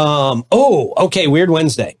 Okay, Weird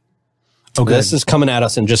Wednesday. Okay. This is coming at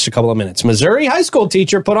us in just a couple of minutes. Missouri high school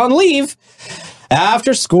teacher put on leave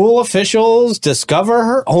after school officials discover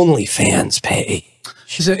her OnlyFans page.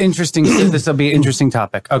 She's an interesting. This will be an interesting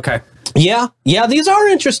topic. Okay. Yeah, these are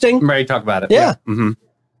interesting. I'm ready to talk about it. Yeah. Mm-hmm.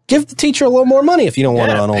 Give the teacher a little more money if you don't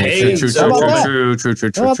want it on OnlyFans.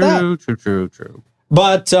 True.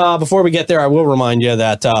 But before we get there, I will remind you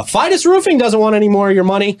that Fidus Roofing doesn't want any more of your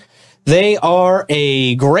money. They are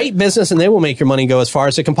a great business, and they will make your money go as far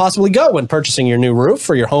as it can possibly go when purchasing your new roof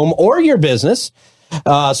for your home or your business.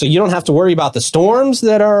 So you don't have to worry about the storms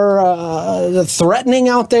that are threatening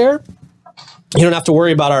out there. You don't have to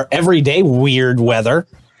worry about our everyday weird weather.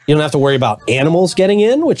 You don't have to worry about animals getting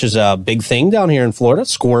in, which is a big thing down here in Florida.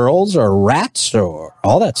 Squirrels or rats or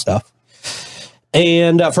all that stuff.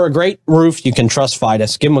 And for a great roof, you can trust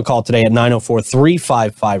Fidus. Give them a call today at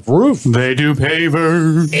 904-355-ROOF. They do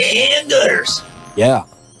pavers. And gutters. Yeah.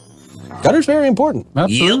 Gutter's very important.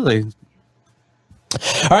 Absolutely.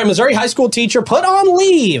 All right, Missouri high school teacher put on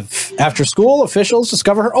leave after school officials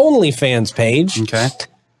discover her OnlyFans page. Okay.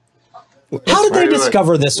 How did they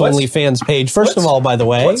discover this OnlyFans page? First of all, by the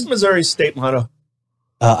way. What's Missouri's state motto?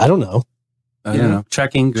 I don't know. I don't know.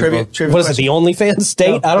 Checking. Trivia what is it, the OnlyFans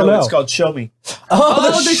state? I don't know. It's called Show Me.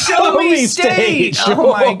 Oh, the Show Me stage.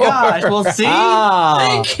 Oh, my gosh. Well, see?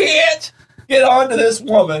 They can't get on to this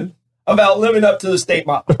woman about living up to the state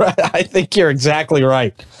motto. I think you're exactly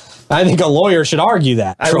right. I think a lawyer should argue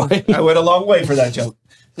that, Troy. I went a long way for that joke.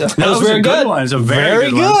 That was very a good. one. It's a very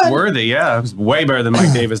good one. It's worthy, yeah. It was way better than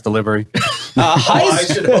Mike Davis' delivery. I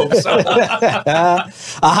should hope so. A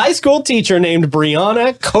high school teacher named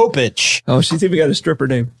Brianna Kopich. Oh, she's even got a stripper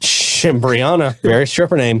name. Brianna, very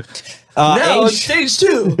stripper name. Now it's stage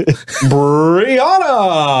 2.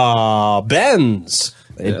 Brianna Benz.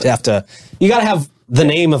 You got to have the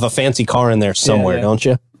name of a fancy car in there somewhere, don't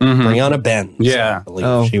you? Brianna Benz. Yeah. I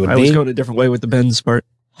believe she would I be. was going a different way with the Benz part.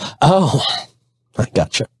 Oh, I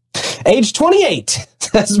gotcha. Age 28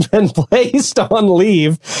 has been placed on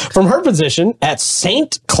leave from her position at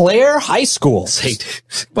St. Clair High School. Why is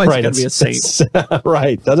it going to be a saint?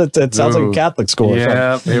 Right. It sounds like a Catholic school.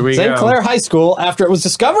 Yeah, here we St. go. Clair High School, after it was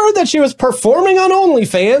discovered that she was performing on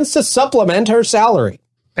OnlyFans to supplement her salary.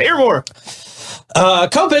 Pay her more.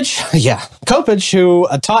 Kopich, who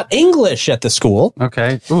taught English at the school,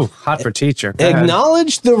 Okay. Ooh, hot for teacher. Go ahead.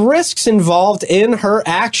 acknowledged the risks involved in her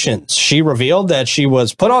actions. She revealed that she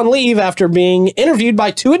was put on leave after being interviewed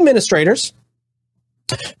by 2 administrators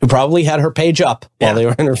who probably had her page up while they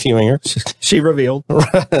were interviewing her. She revealed.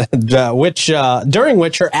 During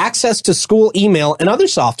which her access to school email and other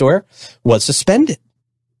software was suspended.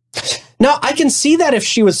 Now, I can see that if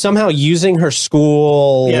she was somehow using her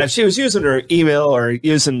school... Yeah, if she was using her email or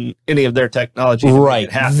using any of their technology to Right. make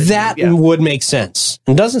it happen, That would make sense.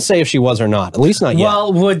 It doesn't say if she was or not, at least not yet.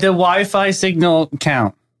 Well, would the Wi-Fi signal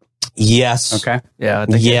count? Yes. Okay. Yeah, I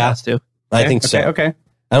think it has to. I think so. Okay.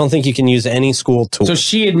 I don't think you can use any school tool. So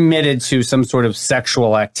she admitted to some sort of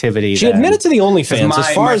sexual activity. She admitted to the OnlyFans,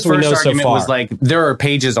 as far as we know so argument far. was like, there are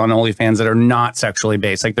pages on OnlyFans that are not sexually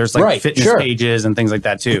based. Like there's like fitness pages and things like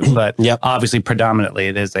that too. But obviously predominantly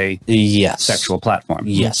it is a sexual platform.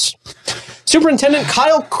 Yes. Superintendent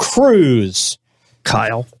Kyle Cruz.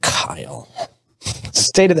 Kyle.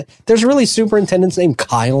 Stated that there's really superintendents named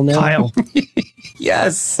Kyle now. Kyle.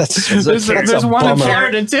 Yes. There's one of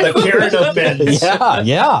Karen and two. The Karen of Men's.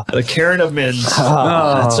 Yeah. The Karen of Men's.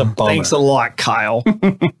 That's a bummer. Thanks a lot, Kyle.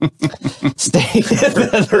 Stated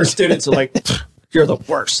that Her students are like, you're the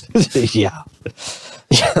worst. Yeah.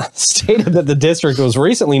 Stated that the district was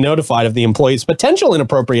recently notified of the employee's potential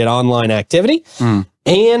inappropriate online activity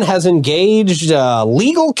and has engaged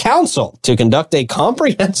legal counsel to conduct a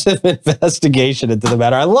comprehensive investigation into the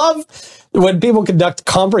matter. I love when people conduct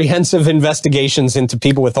comprehensive investigations into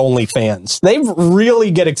people with OnlyFans. They really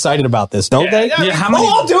get excited about this, don't they? Yeah, how many-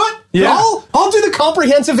 I'll do it. Yeah. I'll do the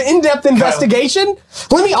comprehensive, in-depth investigation.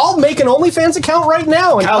 I'll make an OnlyFans account right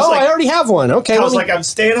now. And Kyle's like- I already have one. Okay. I was like, I'm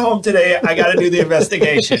staying home today. I got to do the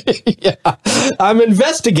investigation. I'm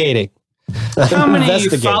investigating. How many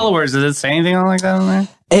followers? Does it say anything like that on there?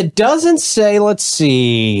 It doesn't say. Let's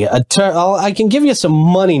see. I can give you some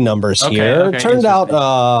money numbers here. Okay, It turned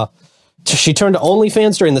out she turned to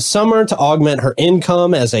OnlyFans during the summer to augment her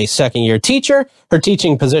income as a second-year teacher. Her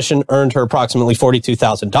teaching position earned her approximately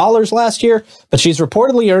 $42,000 last year, but she's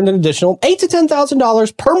reportedly earned an additional $8,000 to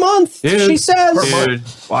 $10,000 per month. Dude, she says, Dude.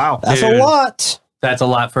 Wow. That's a lot. That's a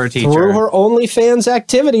lot for a teacher. Through her OnlyFans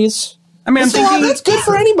activities. I mean, That's good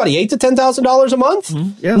for anybody. $8,000 to $10,000 a month.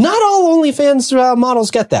 Yeah. Not all OnlyFans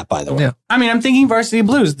models get that, by the way. Yeah. I mean, I'm thinking Varsity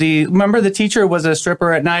Blues. Remember the teacher was a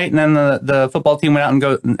stripper at night, and then the football team went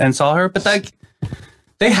out and saw her. But like,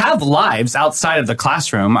 they have lives outside of the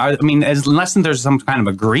classroom. I mean, unless there's some kind of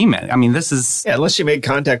agreement. I mean, this is unless she made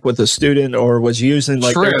contact with a student or was using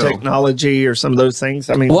like their technology or some of those things.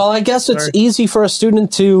 I mean, well, I guess it's easy for a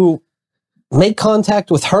student to make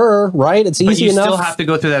contact with her, right? It's easy enough. But you still have to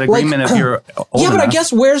go through that agreement if you're old enough. I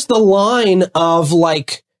guess where's the line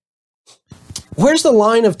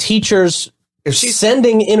of teachers if she's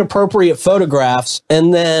sending inappropriate photographs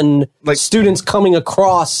and then students coming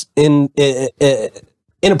across in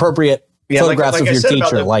inappropriate photographs of your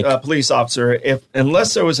teacher? About the police officer,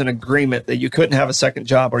 unless there was an agreement that you couldn't have a second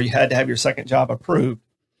job or you had to have your second job approved,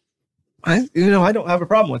 I don't have a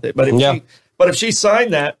problem with it. But if she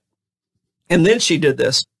signed that, and then she did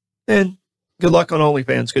this, then good luck on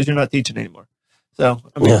OnlyFans because you're not teaching anymore. So,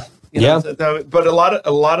 I mean, but a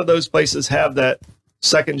lot of those places have that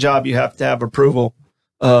second job. You have to have approval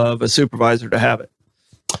of a supervisor to have it.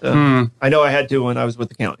 So, I know I had to when I was with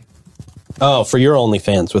the county. Oh, for your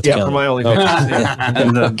OnlyFans with the county. For my OnlyFans. Okay.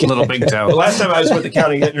 And the little big toe. The last time I was with the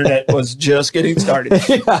county, the internet was just getting started.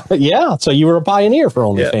 Yeah. So you were a pioneer for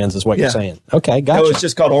OnlyFans is what you're saying. Okay, gotcha. No, it's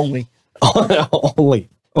just called Only. Only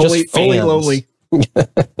lonely.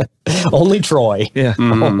 Only Troy. Yeah.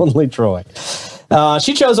 Only Troy.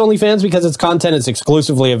 She chose OnlyFans because its content is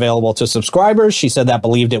exclusively available to subscribers. She said that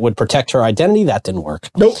believed it would protect her identity. That didn't work.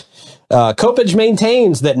 Nope. Kopich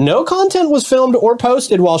maintains that no content was filmed or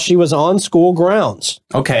posted while she was on school grounds.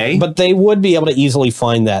 Okay. But they would be able to easily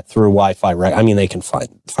find that through Wi-Fi. Right? I mean, they can find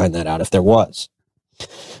that out if there was.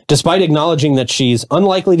 Despite acknowledging that she's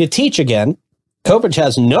unlikely to teach again, Kopich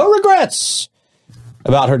has no regrets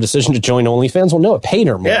about her decision to join OnlyFans. Well, no, it paid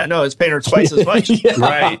her more. Yeah, no, it's paying her twice as much.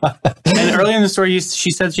 Right. And earlier in the story, she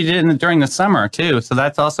said she did it during the summer, too. So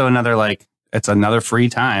that's also another, it's another free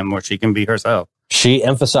time where she can be herself. She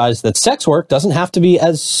emphasized that sex work doesn't have to be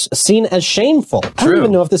as seen as shameful. I don't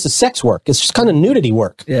even know if this is sex work. It's just kind of nudity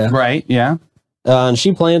work. Yeah. Right, yeah. And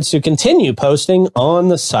she plans to continue posting on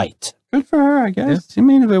the site. Good for her, I guess. I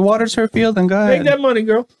mean, if it waters her field, then go ahead. Make that money,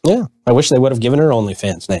 girl. Yeah. I wish they would have given her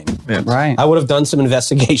OnlyFans name. Yeah. Right. I would have done some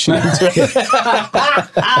investigation into it.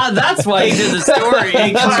 That's why he did the story.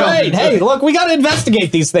 Hey, That's Kyle. right. Hey, look, we got to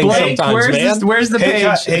investigate these things Blake, sometimes, man. where's the Hey,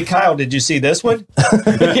 page? hey, Kyle, did you see this one?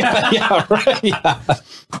 yeah, right. Yeah.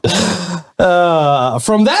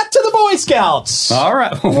 From that to the Boy Scouts. All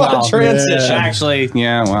right. What a transition. Actually,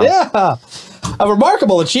 yeah, well. Yeah. A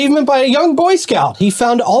remarkable achievement by a young Boy Scout. He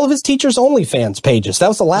found all of his teachers' OnlyFans pages. That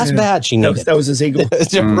was the last badge he needed. That was his eagle.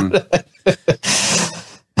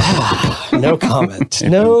 No comment.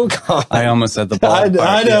 No comment. I almost said the ball.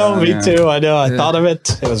 I know, me yeah. too. I know. I thought of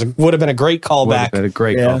it. It would have been a great callback Been a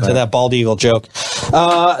great Yeah. callback. to that bald eagle joke.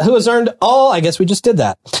 Who has earned all, I guess we just did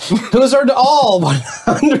that. Who has earned all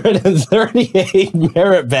 138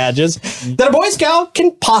 merit badges that a Boy Scout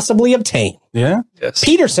can possibly obtain. Yeah. Yes.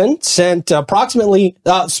 Peterson spent approximately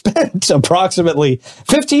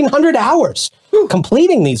 1,500 hours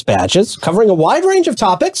completing these badges, covering a wide range of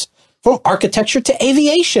topics from architecture to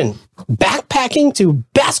aviation, backpacking to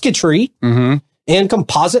basketry, and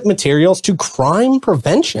composite materials to crime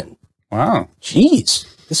prevention. Wow. Jeez,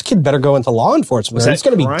 this kid better go into law enforcement. that It's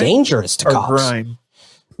going to be crime dangerous to Or cops. grime.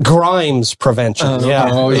 Grimes prevention. Yeah.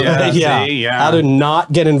 Oh, yeah. yeah. See, yeah. How to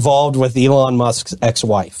not get involved with Elon Musk's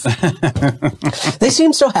ex-wife. They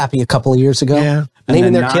seemed so happy a couple of years ago. Yeah.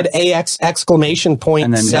 Naming then their kid AX exclamation point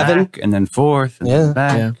And then 7. back, and then forth, and Yeah. then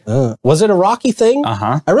back. Yeah. Was it a rocky thing?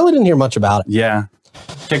 Uh-huh. I really didn't hear much about it. Yeah.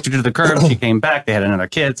 Kicked her to the curb. She came back. They had another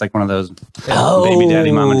kid. It's like one of those Oh. baby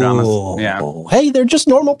daddy mama dramas. Yeah. Hey, they're just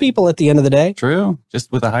normal people at the end of the day. True.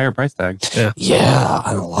 Just with a higher price tag. Yeah,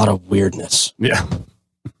 and a lot of weirdness. Yeah.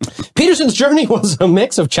 Peterson's journey was a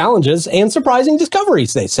mix of challenges and surprising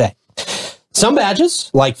discoveries, they say. Some badges,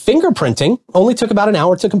 like fingerprinting, only took about an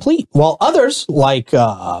hour to complete, while others, like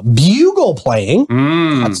bugle playing,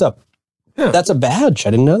 that's a badge.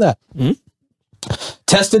 I didn't know that.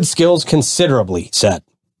 Tested skills considerably, he said.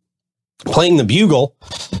 Playing the bugle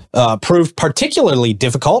proved particularly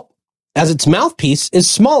difficult, as its mouthpiece is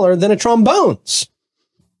smaller than a trombone's.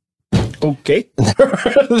 Okay.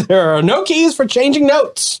 There are no keys for changing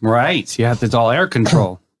notes. Right. Yeah. It's all air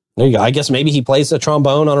control. There you go. I guess maybe he plays a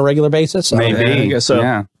trombone on a regular basis. I don't know. Maybe. I guess so.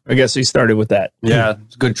 Yeah. I guess he started with that. Yeah.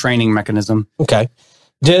 It's a good training mechanism. Okay.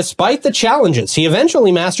 Despite the challenges, he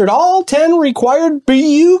eventually mastered all 10 required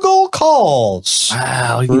bugle calls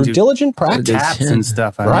Wow. You through can do diligent practice. taps and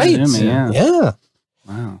stuff. I'm Right. assuming, yeah. Yeah.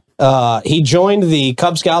 Wow. He joined the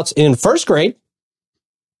Cub Scouts in first grade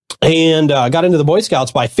and got into the Boy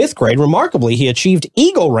Scouts by fifth grade. Remarkably, he achieved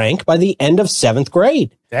Eagle rank by the end of seventh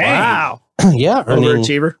grade. Dang. Wow. Yeah. Earning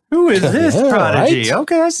Overachiever. Who is this Yeah, prodigy? right?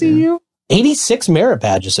 Okay. I see you. 86 merit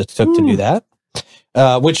badges it took to do that,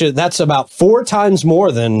 that's about 4 times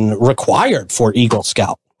more than required for Eagle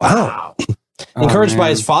Scout. Wow. Encouraged by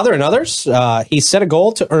his father and others, he set a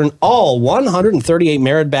goal to earn all 138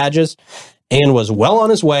 merit badges and was well on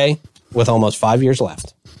his way with almost 5 years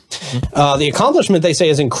left. The accomplishment, they say,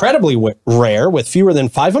 is incredibly rare, with fewer than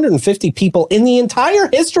 550 people in the entire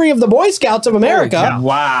history of the Boy Scouts of America.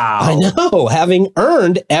 Wow. I know, having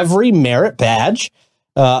earned every merit badge,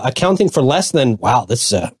 accounting for less than, wow,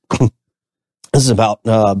 this is about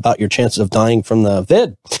your chances of dying from the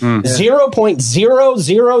vid.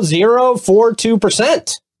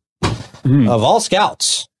 0.00042% of all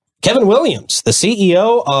scouts. Kevin Williams, the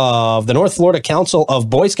CEO of the North Florida Council of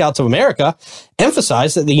Boy Scouts of America,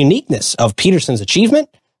 emphasized that the uniqueness of Peterson's achievement,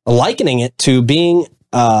 likening it to being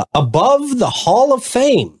above the Hall of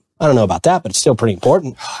Fame. I don't know about that, but it's still pretty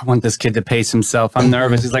important. I want this kid to pace himself. I'm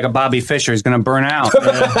nervous. He's like a Bobby Fischer. He's going to burn out.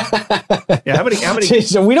 Yeah. How many?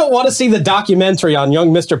 So we don't want to see the documentary on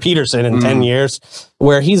young Mr. Peterson in 10 years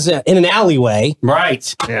where he's in an alleyway.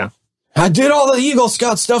 Right. Yeah. I did all the Eagle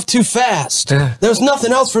Scout stuff too fast. There's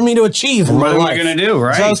nothing else for me to achieve in What my am life. I going to do?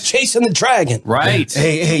 Right. So I was chasing the dragon. Right.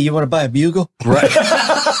 Hey, you want to buy a bugle? Right.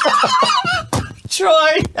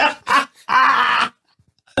 Troy.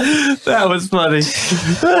 That was funny.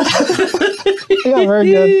 Yeah, very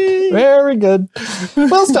good. Very good.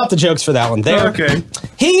 We'll stop the jokes for that one there. Okay.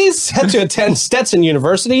 He's had to attend Stetson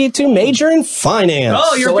University to major in finance.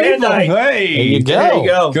 Oh, you're Slam people. night. Hey. There you go. There you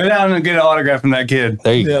go. Go down and get an autograph from that kid.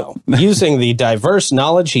 There you go. Using the diverse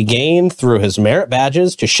knowledge he gained through his merit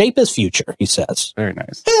badges to shape his future, he says. Very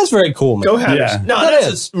nice. Hey, that's very cool, man. Go Hatters. Yeah. No, That that's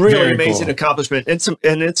is a really very amazing cool. accomplishment.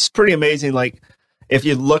 And it's pretty amazing. Like if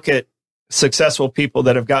you look at successful people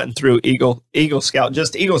that have gotten through Eagle Scout,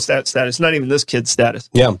 just Eagle Scout status, not even this kid's status.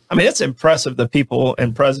 Yeah. I mean, it's impressive, the people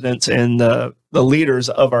and presidents and the leaders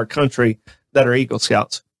of our country that are Eagle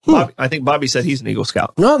Scouts. I think Bobby said he's an Eagle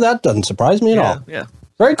Scout. No, that doesn't surprise me at all. Yeah.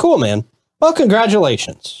 Very cool, man. Well,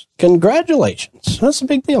 congratulations. Congratulations. That's a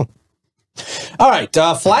big deal. All right.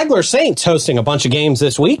 Flagler Saints hosting a bunch of games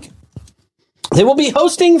this week. They will be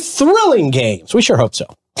hosting thrilling games. We sure hope so.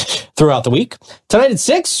 Throughout the week. Tonight at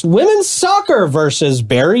 6, women's soccer versus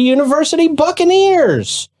Barry University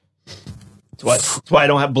Buccaneers. That's why I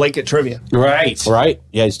don't have Blake at trivia. Right. Right.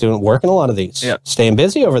 Yeah, he's working a lot of these. Yeah. Staying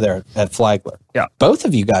busy over there at Flagler. Yeah. Both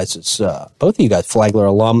of you guys Flagler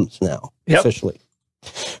alums now, officially.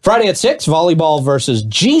 Friday at 6, volleyball versus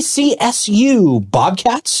GCSU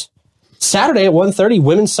Bobcats. Saturday at 1:30,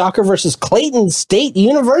 women's soccer versus Clayton State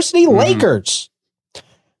University Lakers.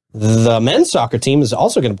 The men's soccer team is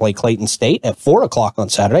also going to play Clayton State at 4 o'clock on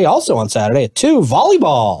Saturday. Also on Saturday at 2,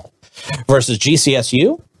 volleyball versus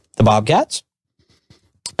GCSU, the Bobcats.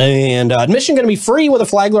 And admission going to be free with a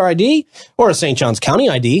Flagler ID or a St. Johns County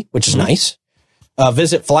ID, which is nice.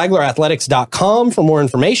 Visit flaglerathletics.com for more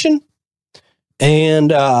information.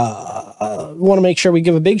 And want to make sure we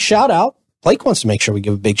give a big shout out. Blake wants to make sure we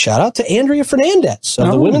give a big shout out to Andrea Fernandez of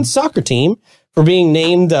the women's soccer team for being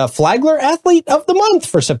named Flagler Athlete of the Month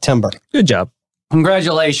for September. Good job.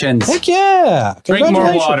 Congratulations. Heck yeah. Drink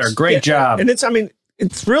more water. Great job. And it's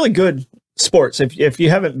really good sports. If you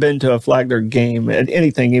haven't been to a Flagler game at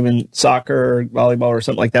anything, even soccer or volleyball or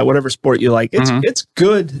something like that, whatever sport you like, it's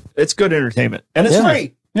good. It's good entertainment. And it's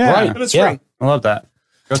free. Yeah. Right. And it's free. I love that.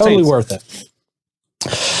 Go Totally Saints. worth it.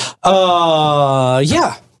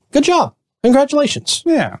 Yeah. Good job. Congratulations.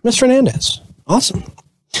 Yeah. Ms. Fernandez. Awesome.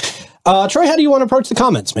 Troy, how do you want to approach the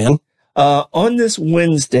comments, man? On this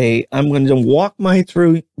Wednesday, I'm going to walk my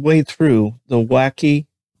way through the wacky,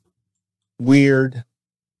 weird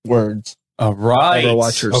words. All right.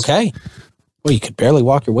 Overwatchers. Okay. Well, you could barely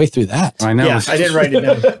walk your way through that. I know. Yeah, I didn't write it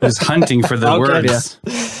down. I was hunting for the words.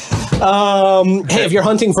 Hey, if you're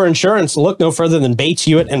hunting for insurance, look no further than Bates,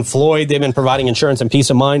 Hewitt, and Floyd. They've been providing insurance and peace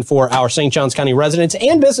of mind for our St. Johns County residents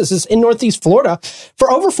and businesses in Northeast Florida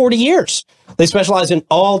for over 40 years. They specialize in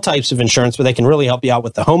all types of insurance, but they can really help you out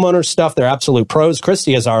with the homeowner stuff. They're absolute pros.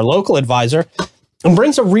 Christy is our local advisor and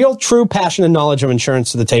brings a real, true passion and knowledge of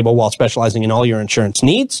insurance to the table while specializing in all your insurance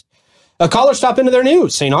needs. A caller stop into their new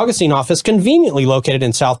St. Augustine office, conveniently located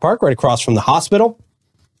in South Park, right across from the hospital.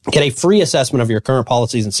 Get a free assessment of your current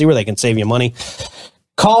policies and see where they can save you money.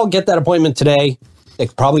 Call, get that appointment today. They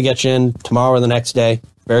could probably get you in tomorrow or the next day.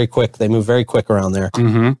 Very quick. They move very quick around there.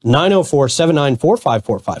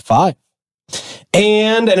 904-794-5455.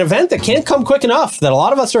 And an event that can't come quick enough that a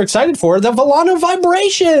lot of us are excited for, the Volano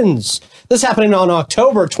Vibrations. This is happening on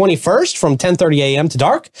October 21st from 10:30 a.m. to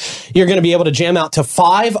dark. You're going to be able to jam out to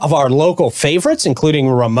 5 of our local favorites, including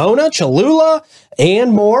Ramona, Cholula,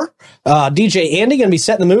 and more. DJ Andy going to be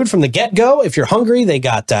setting the mood from the get-go. If you're hungry, they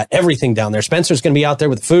got everything down there. Spencer's going to be out there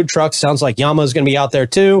with the food trucks. Sounds like Yama's going to be out there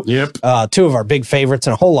too. Yep. 2 of our big favorites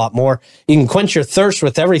and a whole lot more. You can quench your thirst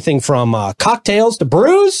with everything from cocktails to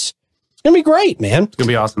brews. It's going to be great, man. It's going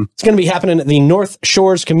to be awesome. It's going to be happening at the North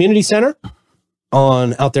Shores Community Center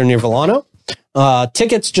out there near Volano.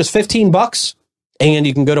 Tickets just $15, and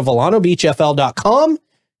you can go to VolanoBeachFL.com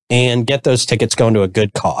and get those tickets going to a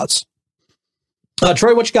good cause.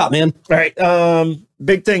 Troy, what you got, man? All right.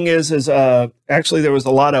 Big thing is actually there was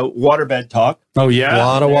a lot of waterbed talk. Oh, yeah. A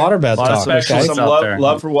lot of waterbed A lot of talk. specials. Okay. Some out there.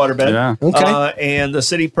 love for waterbed. Yeah. Okay. And the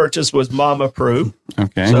city purchase was mom approved.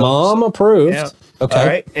 Okay. Mom approved. Yeah. Okay. All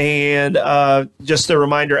right. And just a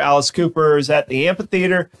reminder, Alice Cooper is at the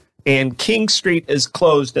amphitheater, and King Street is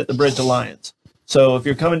closed at the Bridge Alliance. So if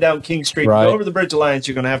you're coming down King Street Right. and go over the Bridge Alliance,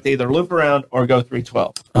 you're going to have to either loop around or go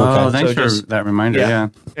 312. Oh, Okay. thanks So for just- that reminder. Yeah.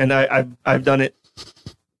 And I've done it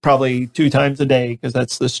probably 2 times a day because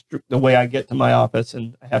that's the way I get to my office,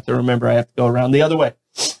 and I have to remember I have to go around the other way.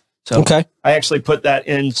 So Okay. I actually put that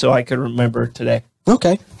in so I could remember today.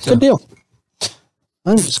 Okay. Good deal.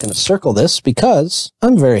 I'm just going to circle this because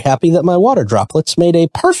I'm very happy that my water droplets made a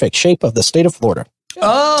perfect shape of the state of Florida.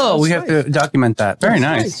 Oh, we have to document that. Very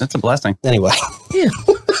nice. nice. That's a blessing. Anyway,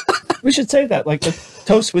 We should say that, like the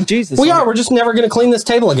toast with Jesus. we are. We're just never going to clean this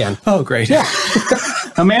table again. Oh, great. Yeah.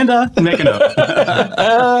 Amanda, make a note.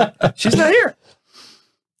 She's not here.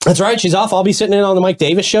 That's right. She's off. I'll be sitting in on the Mike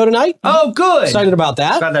Davis show tonight. Oh, good. Excited about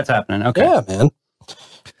that. Glad that's happening. Okay. Yeah, man.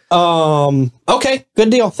 Okay, good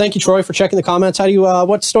deal. Thank you, Troy, for checking the comments. How do you?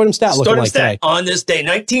 What's Stordom stat looking like today? On this day,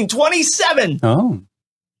 1927, Oh.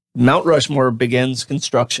 Mount Rushmore begins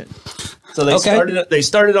construction. So they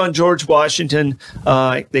started on George Washington.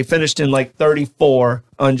 They finished in like 34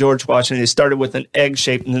 on George Washington. They started with an egg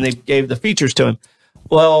shape, and then they gave the features to him.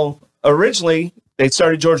 Well, originally they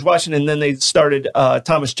started George Washington, and then they started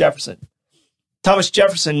Thomas Jefferson. Thomas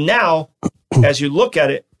Jefferson now, as you look at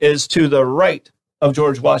it, is to the right of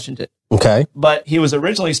George Washington. Okay. But he was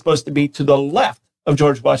originally supposed to be to the left of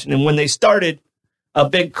George Washington. When they started, a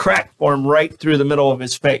big crack formed right through the middle of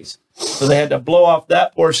his face. So they had to blow off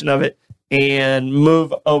that portion of it and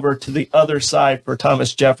move over to the other side for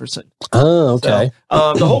Thomas Jefferson. Oh, okay.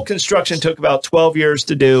 So, the whole construction took about 12 years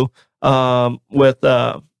to do, with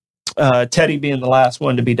Teddy being the last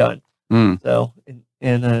one to be done. So,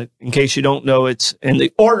 in case you don't know, it's in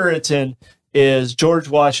the order it's in is George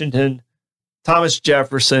Washington, Thomas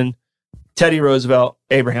Jefferson, Teddy Roosevelt,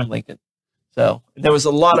 Abraham Lincoln. So there was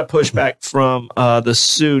a lot of pushback from the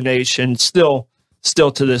Sioux Nation. Still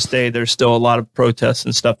to this day, there's still a lot of protests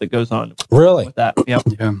and stuff that goes on. Really? With that. Yep.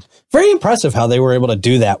 Yeah. Very impressive how they were able to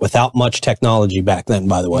do that without much technology back then,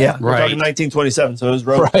 by the way. Yeah. We're talking 1927, so it was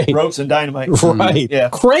ropes and dynamite. Right. Yeah.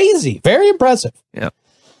 Crazy. Very impressive. Yeah.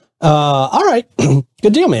 All right.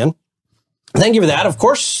 Good deal, man. Thank you for that. Of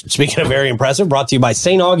course, speaking of very impressive, brought to you by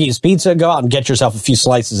St. Augie's Pizza. Go out and get yourself a few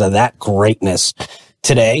slices of that greatness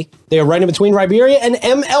today. They are right in between Riberia and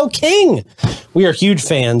ML King. We are huge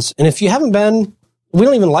fans. And if you haven't been, we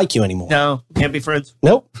don't even like you anymore. No, can't be friends.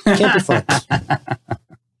 Nope. Can't be friends.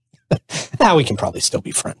 We can probably still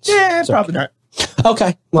be friends. Yeah, So- probably not.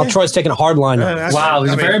 Okay. Well, Troy's taking a hard line on it. Wow,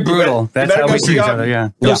 it's very brutal. That's how we see each other. Yeah.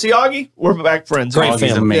 Go see Augie. We're back friends. Great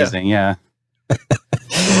Augie's family. amazing. Yeah.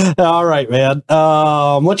 All right, man.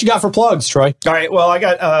 What you got for plugs, Troy? All right. Well, I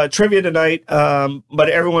got trivia tonight, but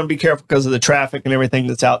everyone be careful because of the traffic and everything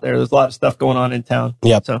that's out there. There's a lot of stuff going on in town.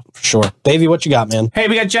 Yep, So for sure. Davey, what you got, man? Hey,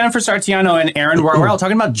 we got Jennifer Sartiano and Aaron Royal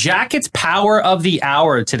talking about Jackets Power of the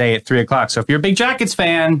Hour today at 3 o'clock. So if you're a big Jackets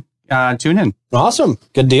fan, tune in. Awesome.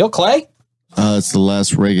 Good deal. Clay? It's the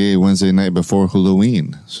last reggae Wednesday night before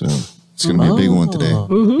Halloween, so it's going to be a big one today.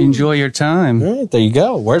 Enjoy your time. All right, there you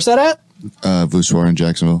go. Where's that at? Voussoir in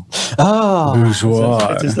Jacksonville. Oh,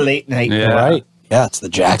 it's just late night. Yeah. right. Yeah, it's the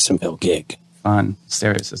Jacksonville gig. Fun.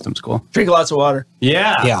 Stereo system's cool. Drink lots of water.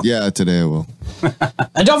 Yeah. Yeah. Yeah, today I will.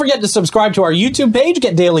 And don't forget to subscribe to our YouTube page,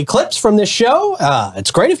 get daily clips from this show.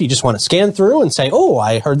 It's great if you just want to scan through and say, oh,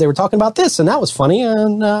 I heard they were talking about this and that was funny,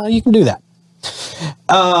 and you can do that.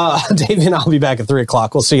 Davey and I'll be back at 3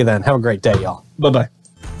 o'clock. We'll see you then. Have a great day, y'all. Bye-bye.